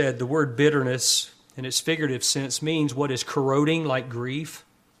Hodge said the word bitterness, in its figurative sense, means what is corroding, like grief,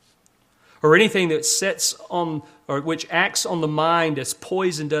 or anything that sets on, or which acts on the mind as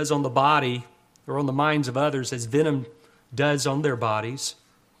poison does on the body, or on the minds of others as venom does on their bodies.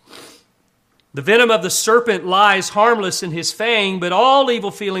 The venom of the serpent lies harmless in his fang, but all evil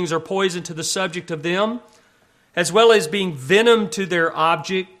feelings are poison to the subject of them, as well as being venom to their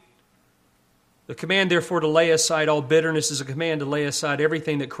object. The command, therefore, to lay aside all bitterness is a command to lay aside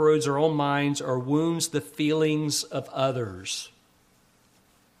everything that corrodes our own minds or wounds the feelings of others.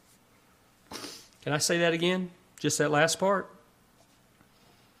 Can I say that again? Just that last part.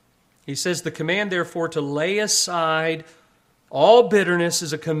 He says, the command, therefore, to lay aside all bitterness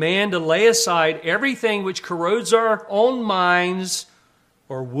is a command to lay aside everything which corrodes our own minds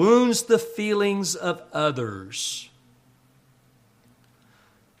or wounds the feelings of others.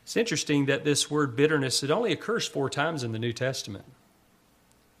 It's interesting that this word bitterness, it only occurs 4 times in the New Testament.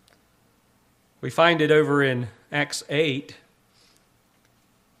 We find it over in Acts 8,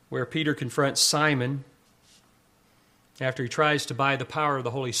 where Peter confronts Simon after he tries to buy the power of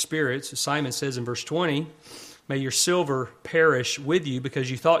the Holy Spirit. So Simon says in verse 20, "May your silver perish with you because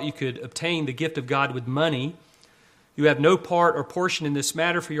you thought you could obtain the gift of God with money. You have no part or portion in this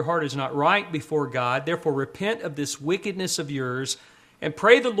matter, for your heart is not right before God. Therefore repent of this wickedness of yours and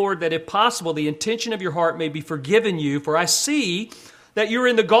pray the Lord that if possible the intention of your heart may be forgiven you. For I see that you're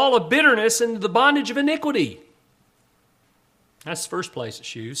in the gall of bitterness and the bondage of iniquity." That's the first place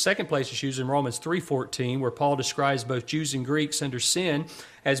it's used. Second place it's used in Romans 3:14, where Paul describes both Jews and Greeks under sin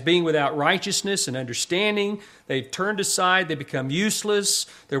as being without righteousness and understanding. They've turned aside. They become useless.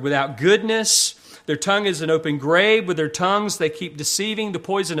 They're without goodness. Their tongue is an open grave. With their tongues they keep deceiving. The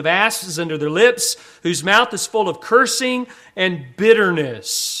poison of asps is under their lips, whose mouth is full of cursing and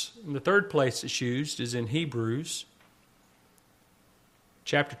bitterness. And the third place it's used is in Hebrews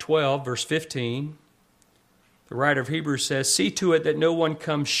chapter 12, verse 15. The writer of Hebrews says, "See to it that no one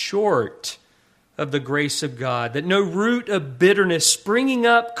comes short of the grace of God, that no root of bitterness springing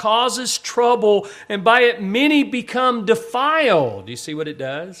up causes trouble, and by it many become defiled." Do you see what it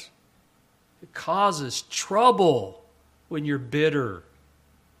does? It causes trouble when you're bitter.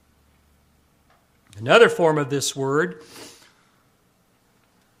 Another form of this word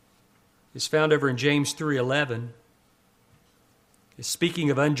is found over in James 3:11. It's speaking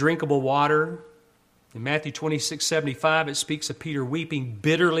of undrinkable water. In Matthew 26:75, it speaks of Peter weeping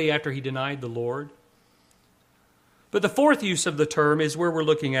bitterly after he denied the Lord. But the fourth use of the term is where we're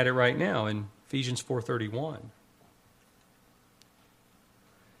looking at it right now in Ephesians 4:31.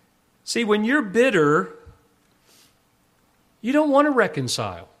 See, when you're bitter, you don't want to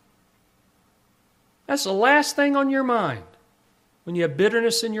reconcile. That's the last thing on your mind when you have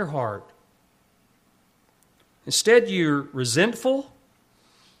bitterness in your heart. Instead, you're resentful,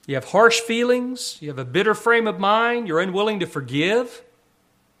 you have harsh feelings, you have a bitter frame of mind, you're unwilling to forgive.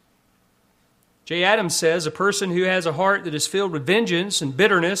 J. Adams says a person who has a heart that is filled with vengeance and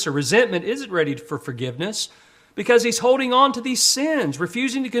bitterness or resentment isn't ready for forgiveness because he's holding on to these sins,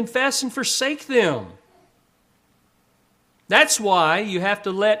 refusing to confess and forsake them. That's why you have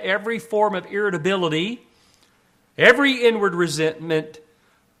to let every form of irritability, every inward resentment,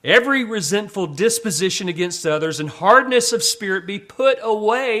 every resentful disposition against others, and hardness of spirit be put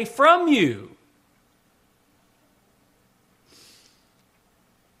away from you.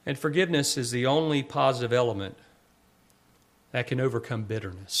 And forgiveness is the only positive element that can overcome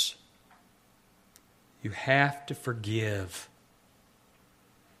bitterness. You have to forgive.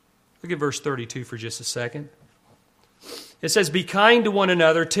 Look at verse 32 for just a second. It says, "Be kind to one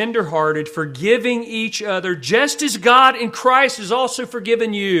another, tender-hearted, forgiving each other, just as God in Christ has also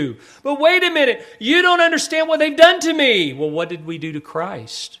forgiven you." But wait a minute, you don't understand what they've done to me. Well, what did we do to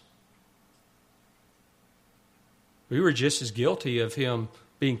Christ? We were just as guilty of Him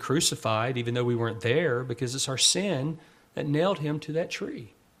being crucified, even though we weren't there, because it's our sin that nailed Him to that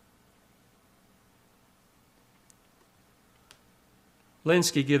tree.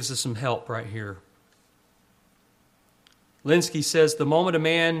 Linsky gives us some help right here. Linsky says, "The moment a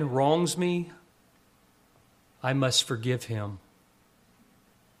man wrongs me, I must forgive him.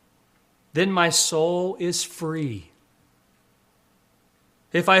 Then my soul is free.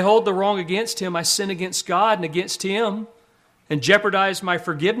 If I hold the wrong against him, I sin against God and against him and jeopardize my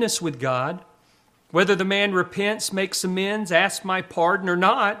forgiveness with God. Whether the man repents, makes amends, asks my pardon or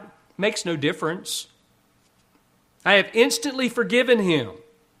not, makes no difference. I have instantly forgiven him.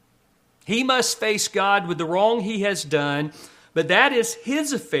 He must face God with the wrong he has done, but that is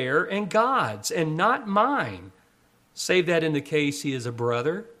his affair and God's, and not mine. Save that in the case he is a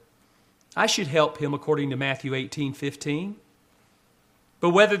brother. I should help him according to Matthew 18:15. But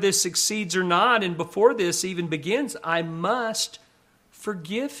whether this succeeds or not, and before this even begins, I must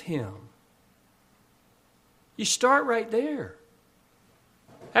forgive him." You start right there.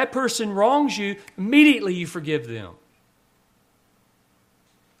 That person wrongs you, immediately you forgive them.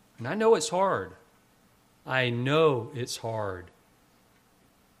 And I know it's hard. I know it's hard.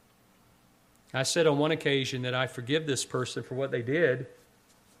 I said on one occasion that I forgive this person for what they did,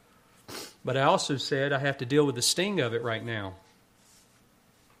 but I also said I have to deal with the sting of it right now.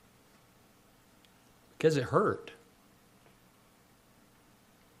 Because it hurt.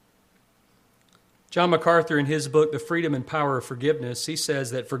 John MacArthur, in his book, The Freedom and Power of Forgiveness, he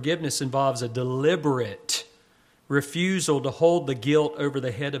says that forgiveness involves a deliberate refusal to hold the guilt over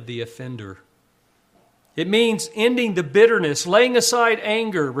the head of the offender. It means ending the bitterness, laying aside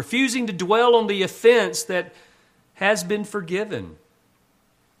anger, refusing to dwell on the offense that has been forgiven.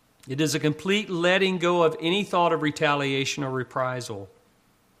 It is a complete letting go of any thought of retaliation or reprisal.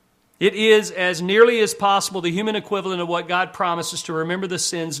 It is, as nearly as possible, the human equivalent of what God promises, to remember the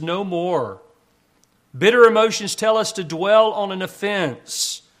sins no more. Bitter emotions tell us to dwell on an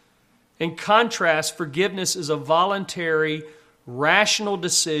offense. In contrast, forgiveness is a voluntary, rational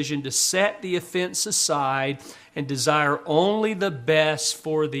decision to set the offense aside and desire only the best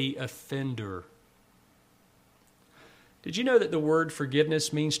for the offender. Did you know that the word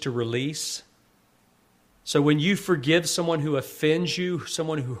forgiveness means to release? So when you forgive someone who offends you,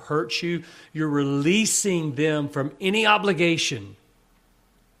 someone who hurts you, you're releasing them from any obligation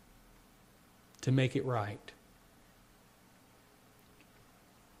to make it right.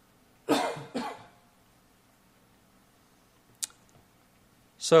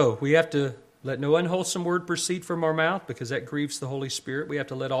 So we have to let no unwholesome word proceed from our mouth, because that grieves the Holy Spirit. We have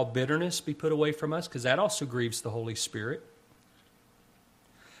to let all bitterness be put away from us, because that also grieves the Holy Spirit.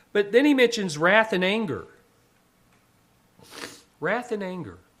 But then he mentions wrath and anger. Wrath and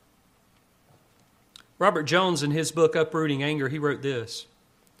anger. Robert Jones, in his book Uprooting Anger, he wrote this: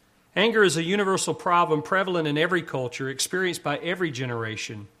 "Anger is a universal problem prevalent in every culture, experienced by every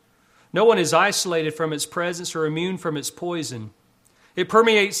generation. No one is isolated from its presence or immune from its poison. It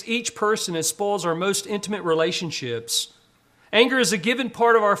permeates each person and spoils our most intimate relationships. Anger is a given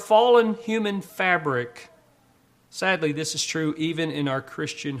part of our fallen human fabric. Sadly, this is true even in our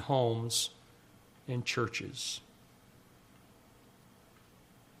Christian homes and churches."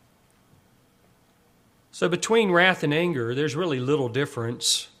 So between wrath and anger, there's really little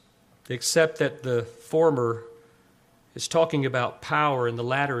difference, except that the former is talking about power and the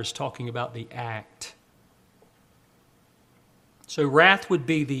latter is talking about the act. So wrath would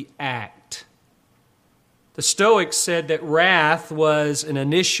be the act. The Stoics said that wrath was an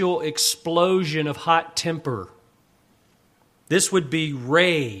initial explosion of hot temper. This would be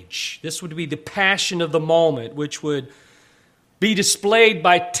rage. This would be the passion of the moment, which would be displayed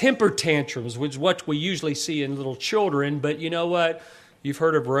by temper tantrums, which is what we usually see in little children. But you know what? You've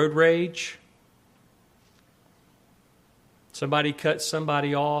heard of road rage? Somebody cuts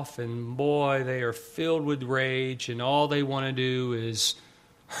somebody off, and boy, they are filled with rage, and all they want to do is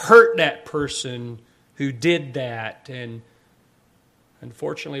hurt that person who did that. And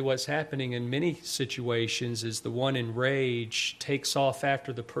unfortunately, what's happening in many situations is the one in rage takes off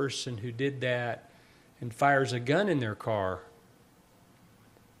after the person who did that and fires a gun in their car.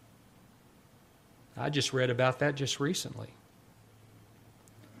 I just read about that just recently.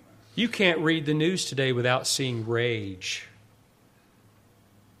 You can't read the news today without seeing rage,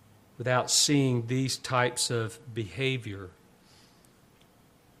 without seeing these types of behavior.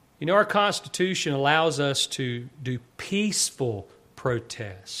 You know, our Constitution allows us to do peaceful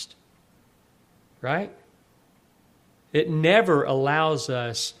protest, right? It never allows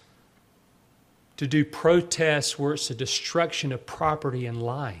us to do protests where it's the destruction of property and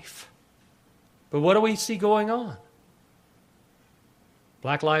life. But what do we see going on?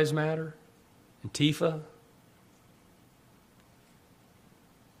 Black Lives Matter, Antifa.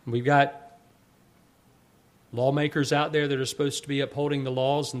 We've got lawmakers out there that are supposed to be upholding the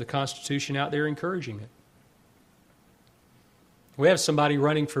laws and the Constitution out there encouraging it. We have somebody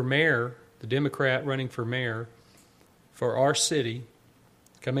running for mayor, the Democrat running for mayor for our city,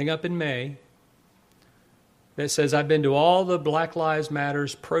 coming up in May, that says, I've been to all the Black Lives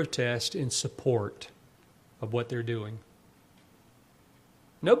Matters protests in support of what they're doing.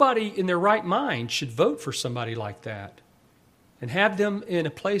 Nobody in their right mind should vote for somebody like that and have them in a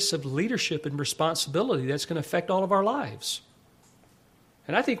place of leadership and responsibility that's going to affect all of our lives.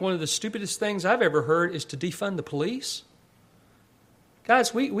 And I think one of the stupidest things I've ever heard is to defund the police.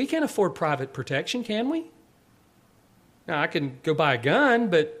 Guys, we can't afford private protection, can we? Now, I can go buy a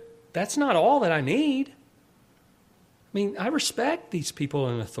gun, but that's not all that I need. I mean, I respect these people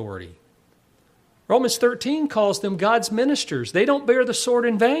in authority. Romans 13 calls them God's ministers. They don't bear the sword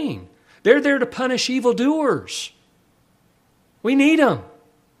in vain. They're there to punish evildoers. We need them.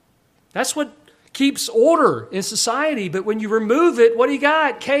 That's what keeps order in society. But when you remove it, what do you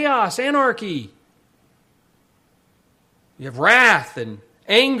got? Chaos, anarchy. You have wrath and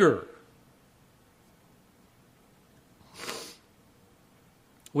anger.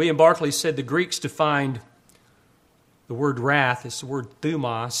 William Barclay said the Greeks defined the word wrath, it's the word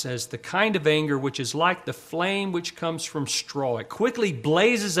thumos, as the kind of anger which is like the flame which comes from straw. It quickly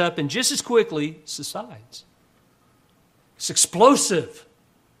blazes up and just as quickly subsides. It's explosive.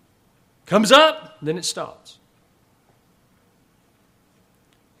 Comes up, then it stops.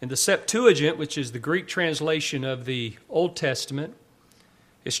 In the Septuagint, which is the Greek translation of the Old Testament,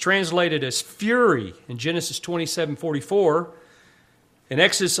 it's translated as fury in Genesis 27:44. In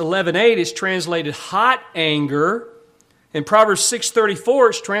Exodus 11:8, it's translated hot anger. In Proverbs 6:34,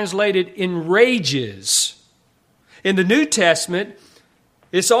 it's translated enrages. In the New Testament,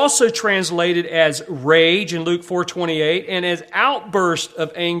 it's also translated as rage in Luke 4:28 and as outburst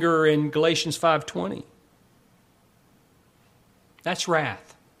of anger in Galatians 5:20. That's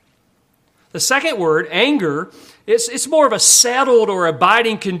wrath. The second word, anger, it's more of a settled or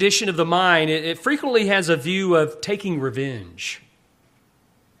abiding condition of the mind. It frequently has a view of taking revenge.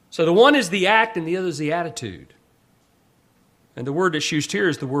 So the one is the act and the other is the attitude. And the word that's used here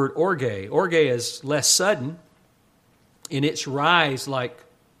is the word orge. Orge is less sudden in its rise like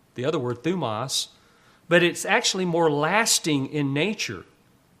the other word thumos, but it's actually more lasting in nature.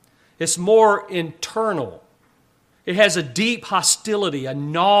 It's more internal. It has a deep hostility, a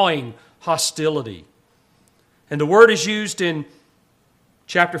gnawing hostility. And the word is used in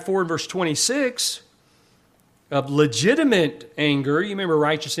chapter 4 and verse 26 of legitimate anger. You remember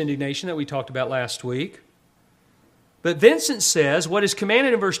righteous indignation that we talked about last week. But Vincent says what is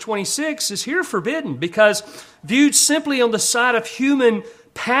commanded in verse 26 is here forbidden because viewed simply on the side of human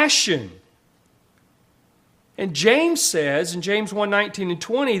passion. And James says in James 1:19 and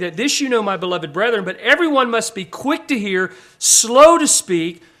 20 that this you know, my beloved brethren, but everyone must be quick to hear, slow to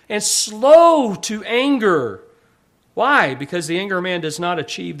speak, and slow to anger. Why? Because the anger of man does not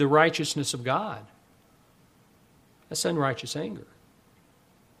achieve the righteousness of God. That's unrighteous anger.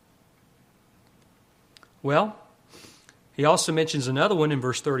 Well, he also mentions another one in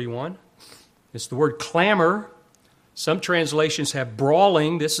verse 31. It's the word clamor. Some translations have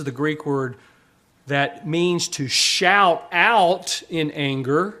brawling. This is the Greek word that means to shout out in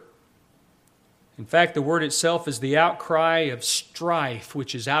anger. In fact, the word itself is the outcry of strife,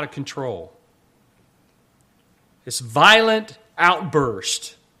 which is out of control. This violent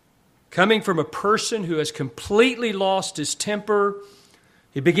outburst coming from a person who has completely lost his temper.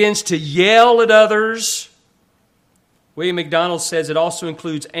 He begins to yell at others. William MacDonald says it also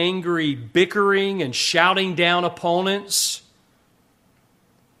includes angry bickering and shouting down opponents.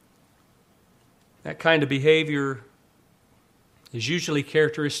 That kind of behavior is usually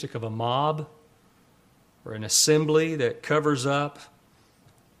characteristic of a mob or an assembly that covers up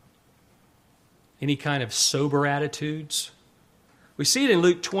any kind of sober attitudes. We see it in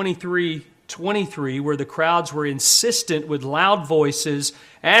Luke 23:23, where the crowds were insistent with loud voices,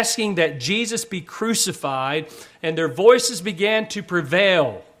 asking that Jesus be crucified, and their voices began to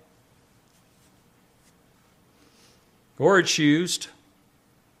prevail. Or it's used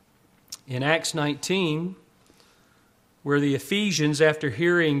in Acts 19, where the Ephesians, after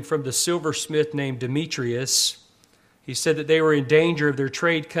hearing from the silversmith named Demetrius, he said that they were in danger of their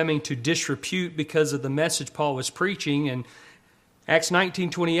trade coming to disrepute because of the message Paul was preaching. And Acts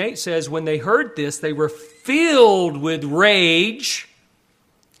 19:28 says, when they heard this, they were filled with rage,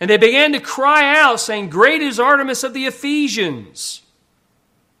 and they began to cry out, saying, "Great is Artemis of the Ephesians."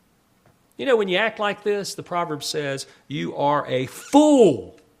 You know, when you act like this, the proverb says, you are a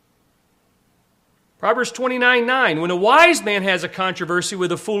fool. Proverbs 29:9, when a wise man has a controversy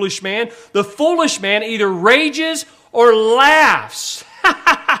with a foolish man, the foolish man either rages or laughs.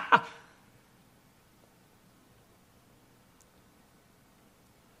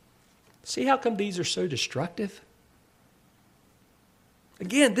 See how come these are so destructive?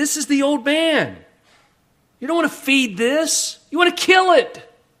 Again, this is the old man. You don't want to feed this. You want to kill it.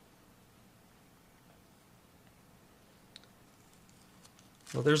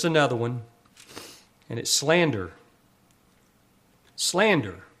 Well, there's another one, and it's slander.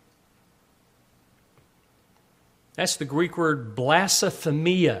 Slander. That's the Greek word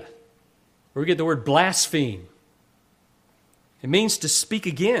blasphemia, where we get the word blaspheme. It means to speak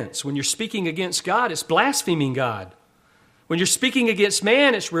against. When you're speaking against God, it's blaspheming God. When you're speaking against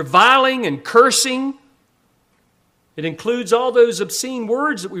man, it's reviling and cursing. It includes all those obscene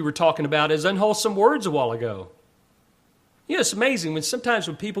words that we were talking about as unwholesome words a while ago. You know, it's amazing sometimes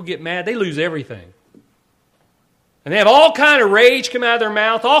when people get mad, they lose everything. And they have all kind of rage come out of their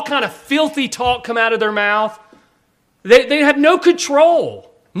mouth, all kind of filthy talk come out of their mouth. They have no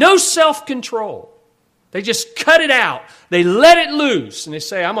control, no self-control. They just cut it out. They let it loose. And they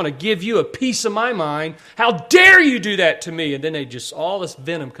say, I'm going to give you a piece of my mind. How dare you do that to me? And then all this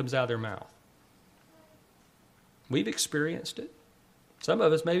venom comes out of their mouth. We've experienced it. Some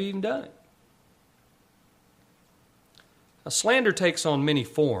of us maybe even done it. Now, slander takes on many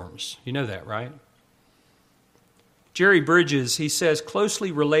forms. You know that, right? Jerry Bridges, he says,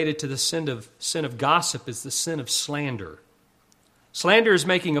 closely related to the sin of gossip is the sin of slander. Slander is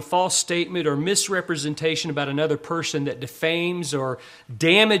making a false statement or misrepresentation about another person that defames or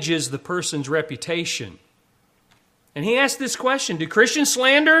damages the person's reputation. And he asked this question, do Christians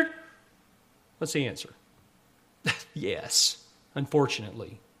slander? What's the answer? Yes,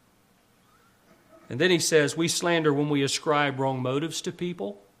 unfortunately. And then he says, we slander when we ascribe wrong motives to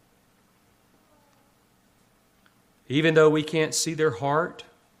people. Even though we can't see their heart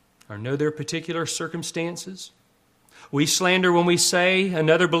or know their particular circumstances. We slander when we say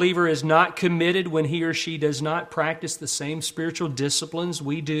another believer is not committed when he or she does not practice the same spiritual disciplines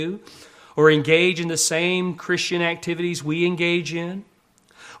we do or engage in the same Christian activities we engage in.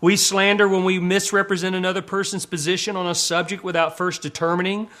 We slander when we misrepresent another person's position on a subject without first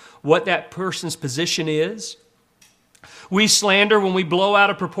determining what that person's position is. We slander when we blow out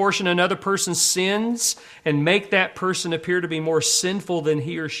of proportion another person's sins and make that person appear to be more sinful than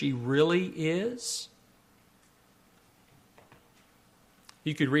he or she really is.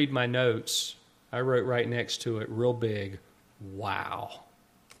 You could read my notes. I wrote right next to it, real big, wow.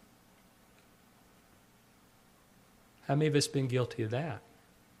 How many of us have been guilty of that?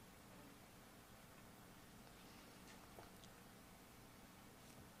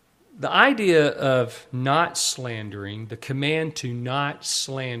 The idea of not slandering, the command to not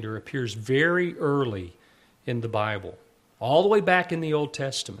slander, appears very early in the Bible, all the way back in the Old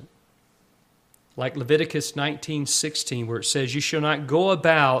Testament. Like Leviticus 19:16, where it says, you shall not go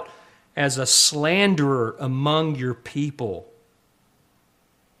about as a slanderer among your people.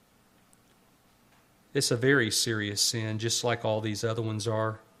 It's a very serious sin, just like all these other ones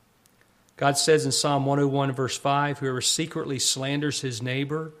are. God says in Psalm 101, verse 5, whoever secretly slanders his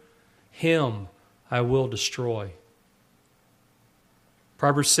neighbor, him I will destroy.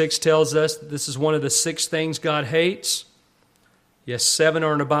 Proverbs 6 tells us that this is one of the 6 things God hates. Yes, 7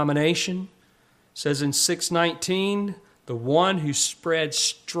 are an abomination. says in 6:19, the one who spreads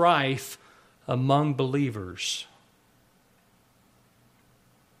strife among believers.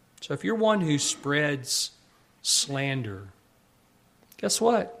 So if you're one who spreads slander, guess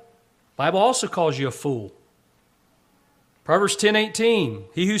what? The Bible also calls you a fool. Proverbs 10:18,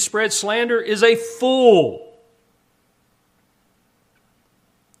 he who spreads slander is a fool.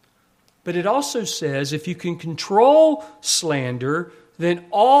 But it also says if you can control slander, then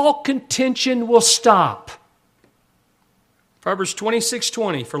all contention will stop. Proverbs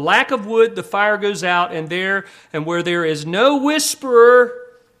 26:20, for lack of wood the fire goes out, and where there is no whisperer,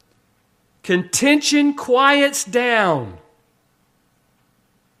 contention quiets down.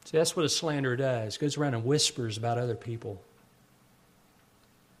 See, that's what a slanderer does. Goes around and whispers about other people.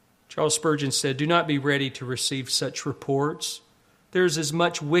 Charles Spurgeon said, do not be ready to receive such reports. There's as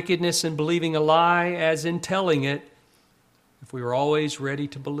much wickedness in believing a lie as in telling it, if we were always ready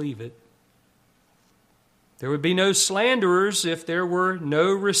to believe it. There would be no slanderers if there were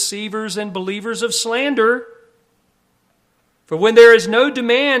no receivers and believers of slander. For when there is no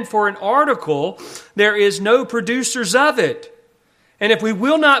demand for an article, there is no producers of it. And if we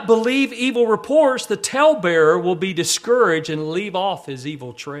will not believe evil reports, the talebearer will be discouraged and leave off his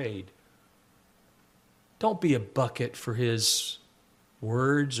evil trade. Don't be a bucket for his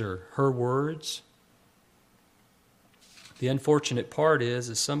words or her words. The unfortunate part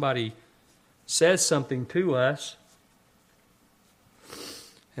is somebody says something to us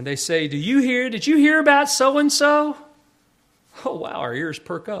and they say, did you hear about so-and-so? Oh, wow, our ears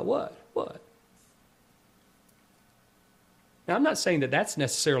perk up. What? Now, I'm not saying that that's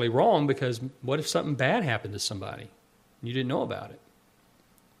necessarily wrong, because what if something bad happened to somebody and you didn't know about it?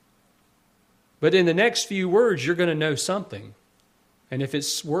 But in the next few words, you're going to know something. And if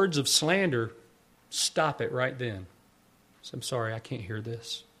it's words of slander, stop it right then. So I'm sorry, I can't hear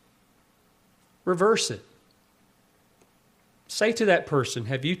this. Reverse it. Say to that person,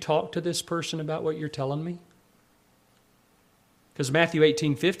 have you talked to this person about what you're telling me? Because Matthew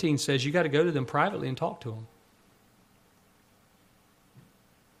 18:15 says you got to go to them privately and talk to them.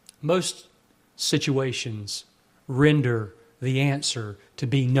 Most situations render the answer to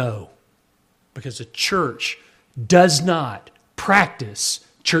be no, because the church does not practice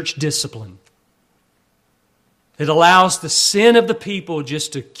church discipline. It allows the sin of the people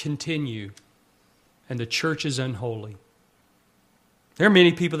just to continue, and the church is unholy. There are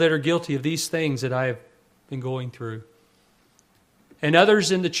many people that are guilty of these things that I have been going through. And others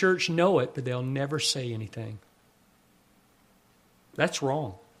in the church know it, but they'll never say anything. That's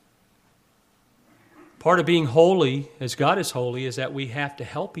wrong. Part of being holy, as God is holy, is that we have to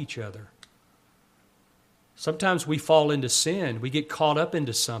help each other. Sometimes we fall into sin. We get caught up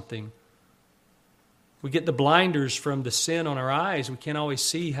into something. We get the blinders from the sin on our eyes. We can't always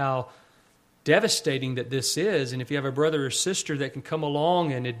see how devastating that this is. And if you have a brother or sister that can come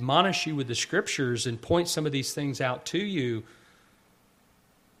along and admonish you with the Scriptures and point some of these things out to you,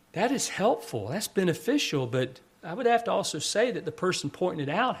 that is helpful. That's beneficial. But I would have to also say that the person pointing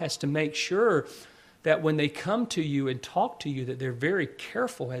it out has to make sure that when they come to you and talk to you, that they're very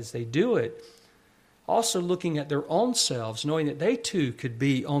careful as they do it. Also looking at their own selves, knowing that they too could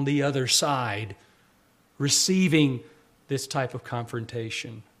be on the other side, receiving this type of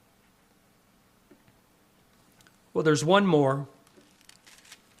confrontation. Well, there's one more.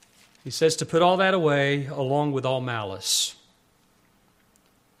 He says to put all that away along with all malice.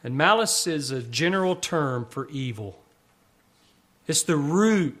 And malice is a general term for evil. It's the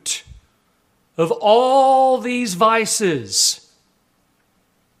root of all these vices.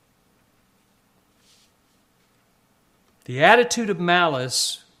 The attitude of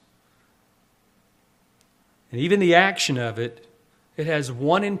malice, and even the action of it, it has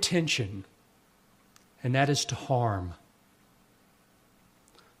one intention, and that is to harm.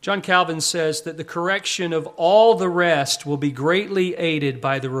 John Calvin says that the correction of all the rest will be greatly aided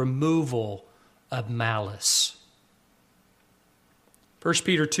by the removal of malice. 1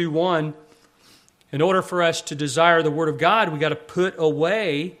 Peter 2:1, in order for us to desire the Word of God, we got to put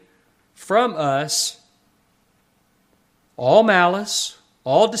away from us all malice,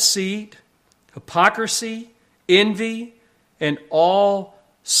 all deceit, hypocrisy, envy, and all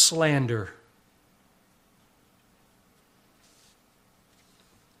slander.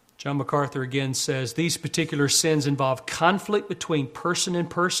 John MacArthur again says, these particular sins involve conflict between person and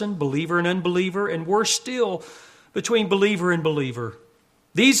person, believer and unbeliever, and worse still, between believer and believer.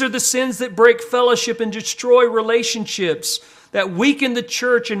 These are the sins that break fellowship and destroy relationships, that weaken the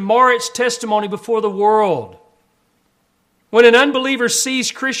church and mar its testimony before the world. When an unbeliever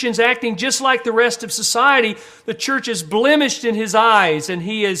sees Christians acting just like the rest of society, the church is blemished in his eyes, and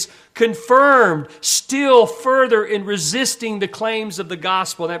he is confirmed still further in resisting the claims of the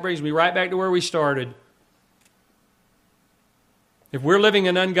gospel. And that brings me right back to where we started. If we're living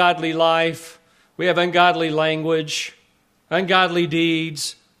an ungodly life, we have ungodly language, ungodly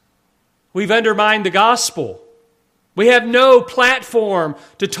deeds, we've undermined the gospel. We have no platform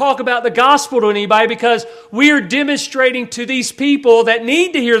to talk about the gospel to anybody because we are demonstrating to these people that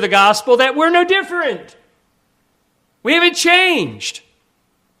need to hear the gospel that we're no different. We haven't changed.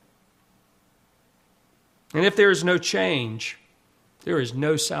 And if there is no change, there is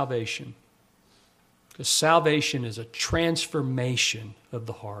no salvation. Because salvation is a transformation of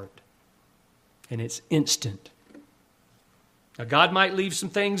the heart. And it's instant. Now, God might leave some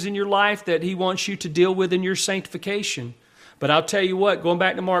things in your life that He wants you to deal with in your sanctification. But I'll tell you what, going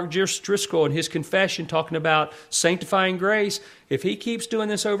back to Mark Driscoll and his confession talking about sanctifying grace, if he keeps doing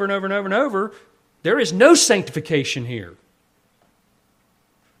this over and over and over and over, there is no sanctification here.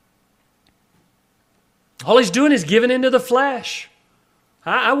 All he's doing is giving into the flesh.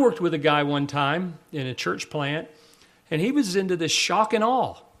 I worked with a guy one time in a church plant, and he was into this shock and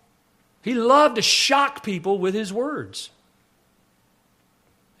awe. He loved to shock people with his words.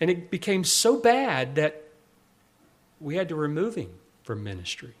 And it became so bad that we had to remove him from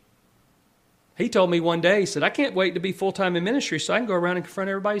ministry. He told me one day, he said, I can't wait to be full-time in ministry so I can go around and confront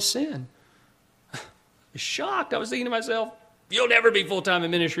everybody's sin. I was shocked. I was thinking to myself, you'll never be full-time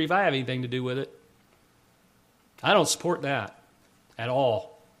in ministry if I have anything to do with it. I don't support that at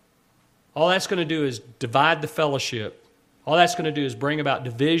all. All that's going to do is divide the fellowship. All that's going to do is bring about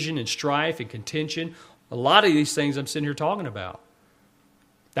division and strife and contention. A lot of these things I'm sitting here talking about.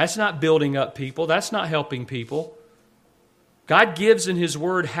 That's not building up people. That's not helping people. God gives in His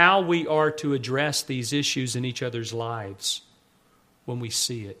Word how we are to address these issues in each other's lives when we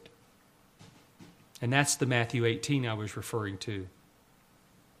see it. And that's the Matthew 18 I was referring to.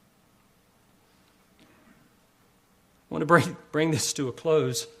 I want to bring this to a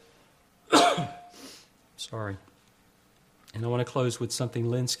close. Sorry. And I want to close with something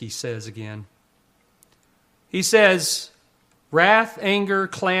Linsky says again. He says, wrath, anger,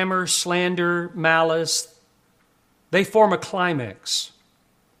 clamor, slander, malice, they form a climax.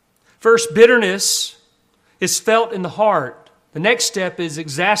 First, bitterness is felt in the heart. The next step is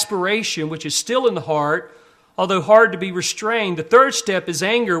exasperation, which is still in the heart, although hard to be restrained. The third step is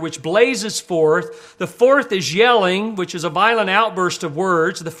anger, which blazes forth. The fourth is yelling, which is a violent outburst of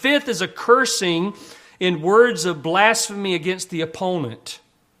words. The fifth is a cursing in words of blasphemy against the opponent.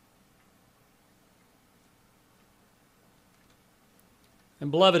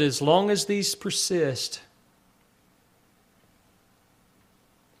 And beloved, as long as these persist,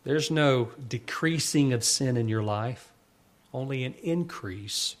 there's no decreasing of sin in your life, only an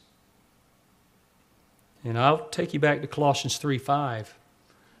increase. And I'll take you back to Colossians 3:5.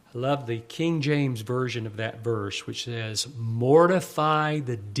 I love the King James version of that verse, which says, mortify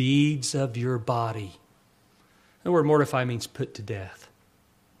the deeds of your body. The word mortify means put to death.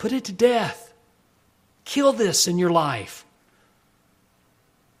 Put it to death. Kill this in your life.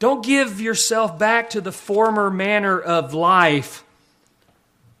 Don't give yourself back to the former manner of life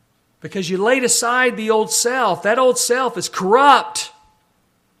because you laid aside the old self. That old self is corrupt.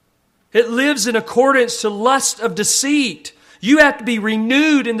 It lives in accordance to lust of deceit. You have to be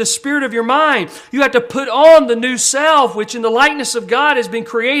renewed in the spirit of your mind. You have to put on the new self, which in the likeness of God has been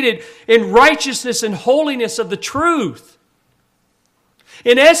created in righteousness and holiness of the truth.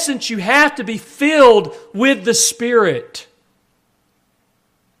 In essence, you have to be filled with the Spirit.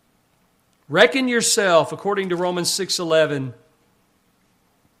 Reckon yourself, according to Romans 6:11,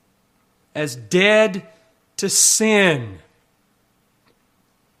 as dead to sin.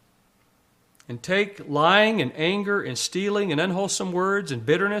 And take lying and anger and stealing and unwholesome words and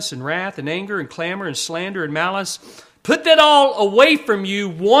bitterness and wrath and anger and clamor and slander and malice. Put that all away from you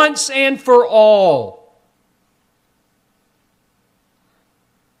once and for all.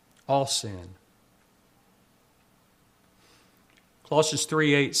 All sin. Colossians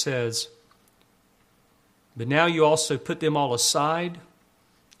 3:8 says, but now you also put them all aside,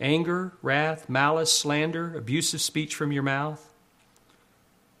 anger, wrath, malice, slander, abusive speech from your mouth.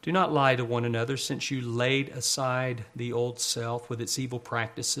 Do not lie to one another, since you laid aside the old self with its evil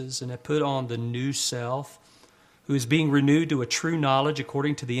practices and have put on the new self, who is being renewed to a true knowledge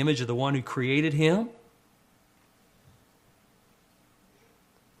according to the image of the one who created him.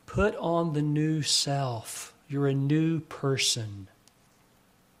 Put on the new self. You're a new person.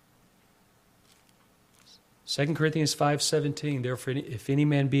 2 Corinthians 5:17, therefore, if any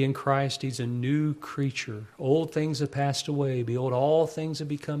man be in Christ, he's a new creature. Old things have passed away. Behold, all things have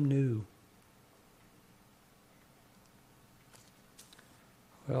become new.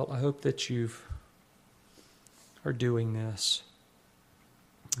 Well, I hope that you are doing this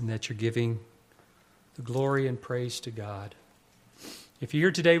and that you're giving the glory and praise to God. If you're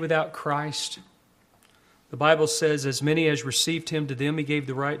here today without Christ, the Bible says, as many as received him, to them he gave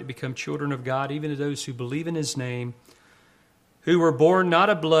the right to become children of God, even to those who believe in his name, who were born not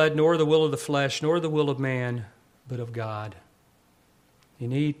of blood, nor the will of the flesh, nor the will of man, but of God. You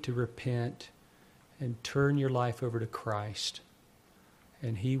need to repent and turn your life over to Christ,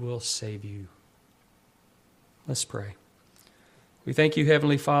 and he will save you. Let's pray. We thank you,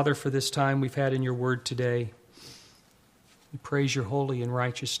 Heavenly Father, for this time we've had in your word today. We praise your holy and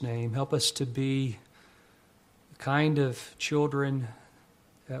righteous name. Help us to be the kind of children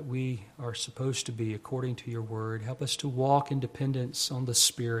that we are supposed to be according to your word. Help us to walk in dependence on the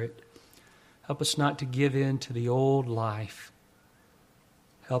Spirit. Help us not to give in to the old life.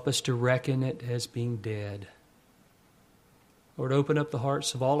 Help us to reckon it as being dead. Lord, open up the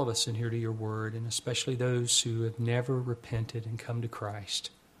hearts of all of us in here to your word, and especially those who have never repented and come to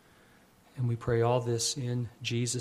Christ. And we pray all this in Jesus'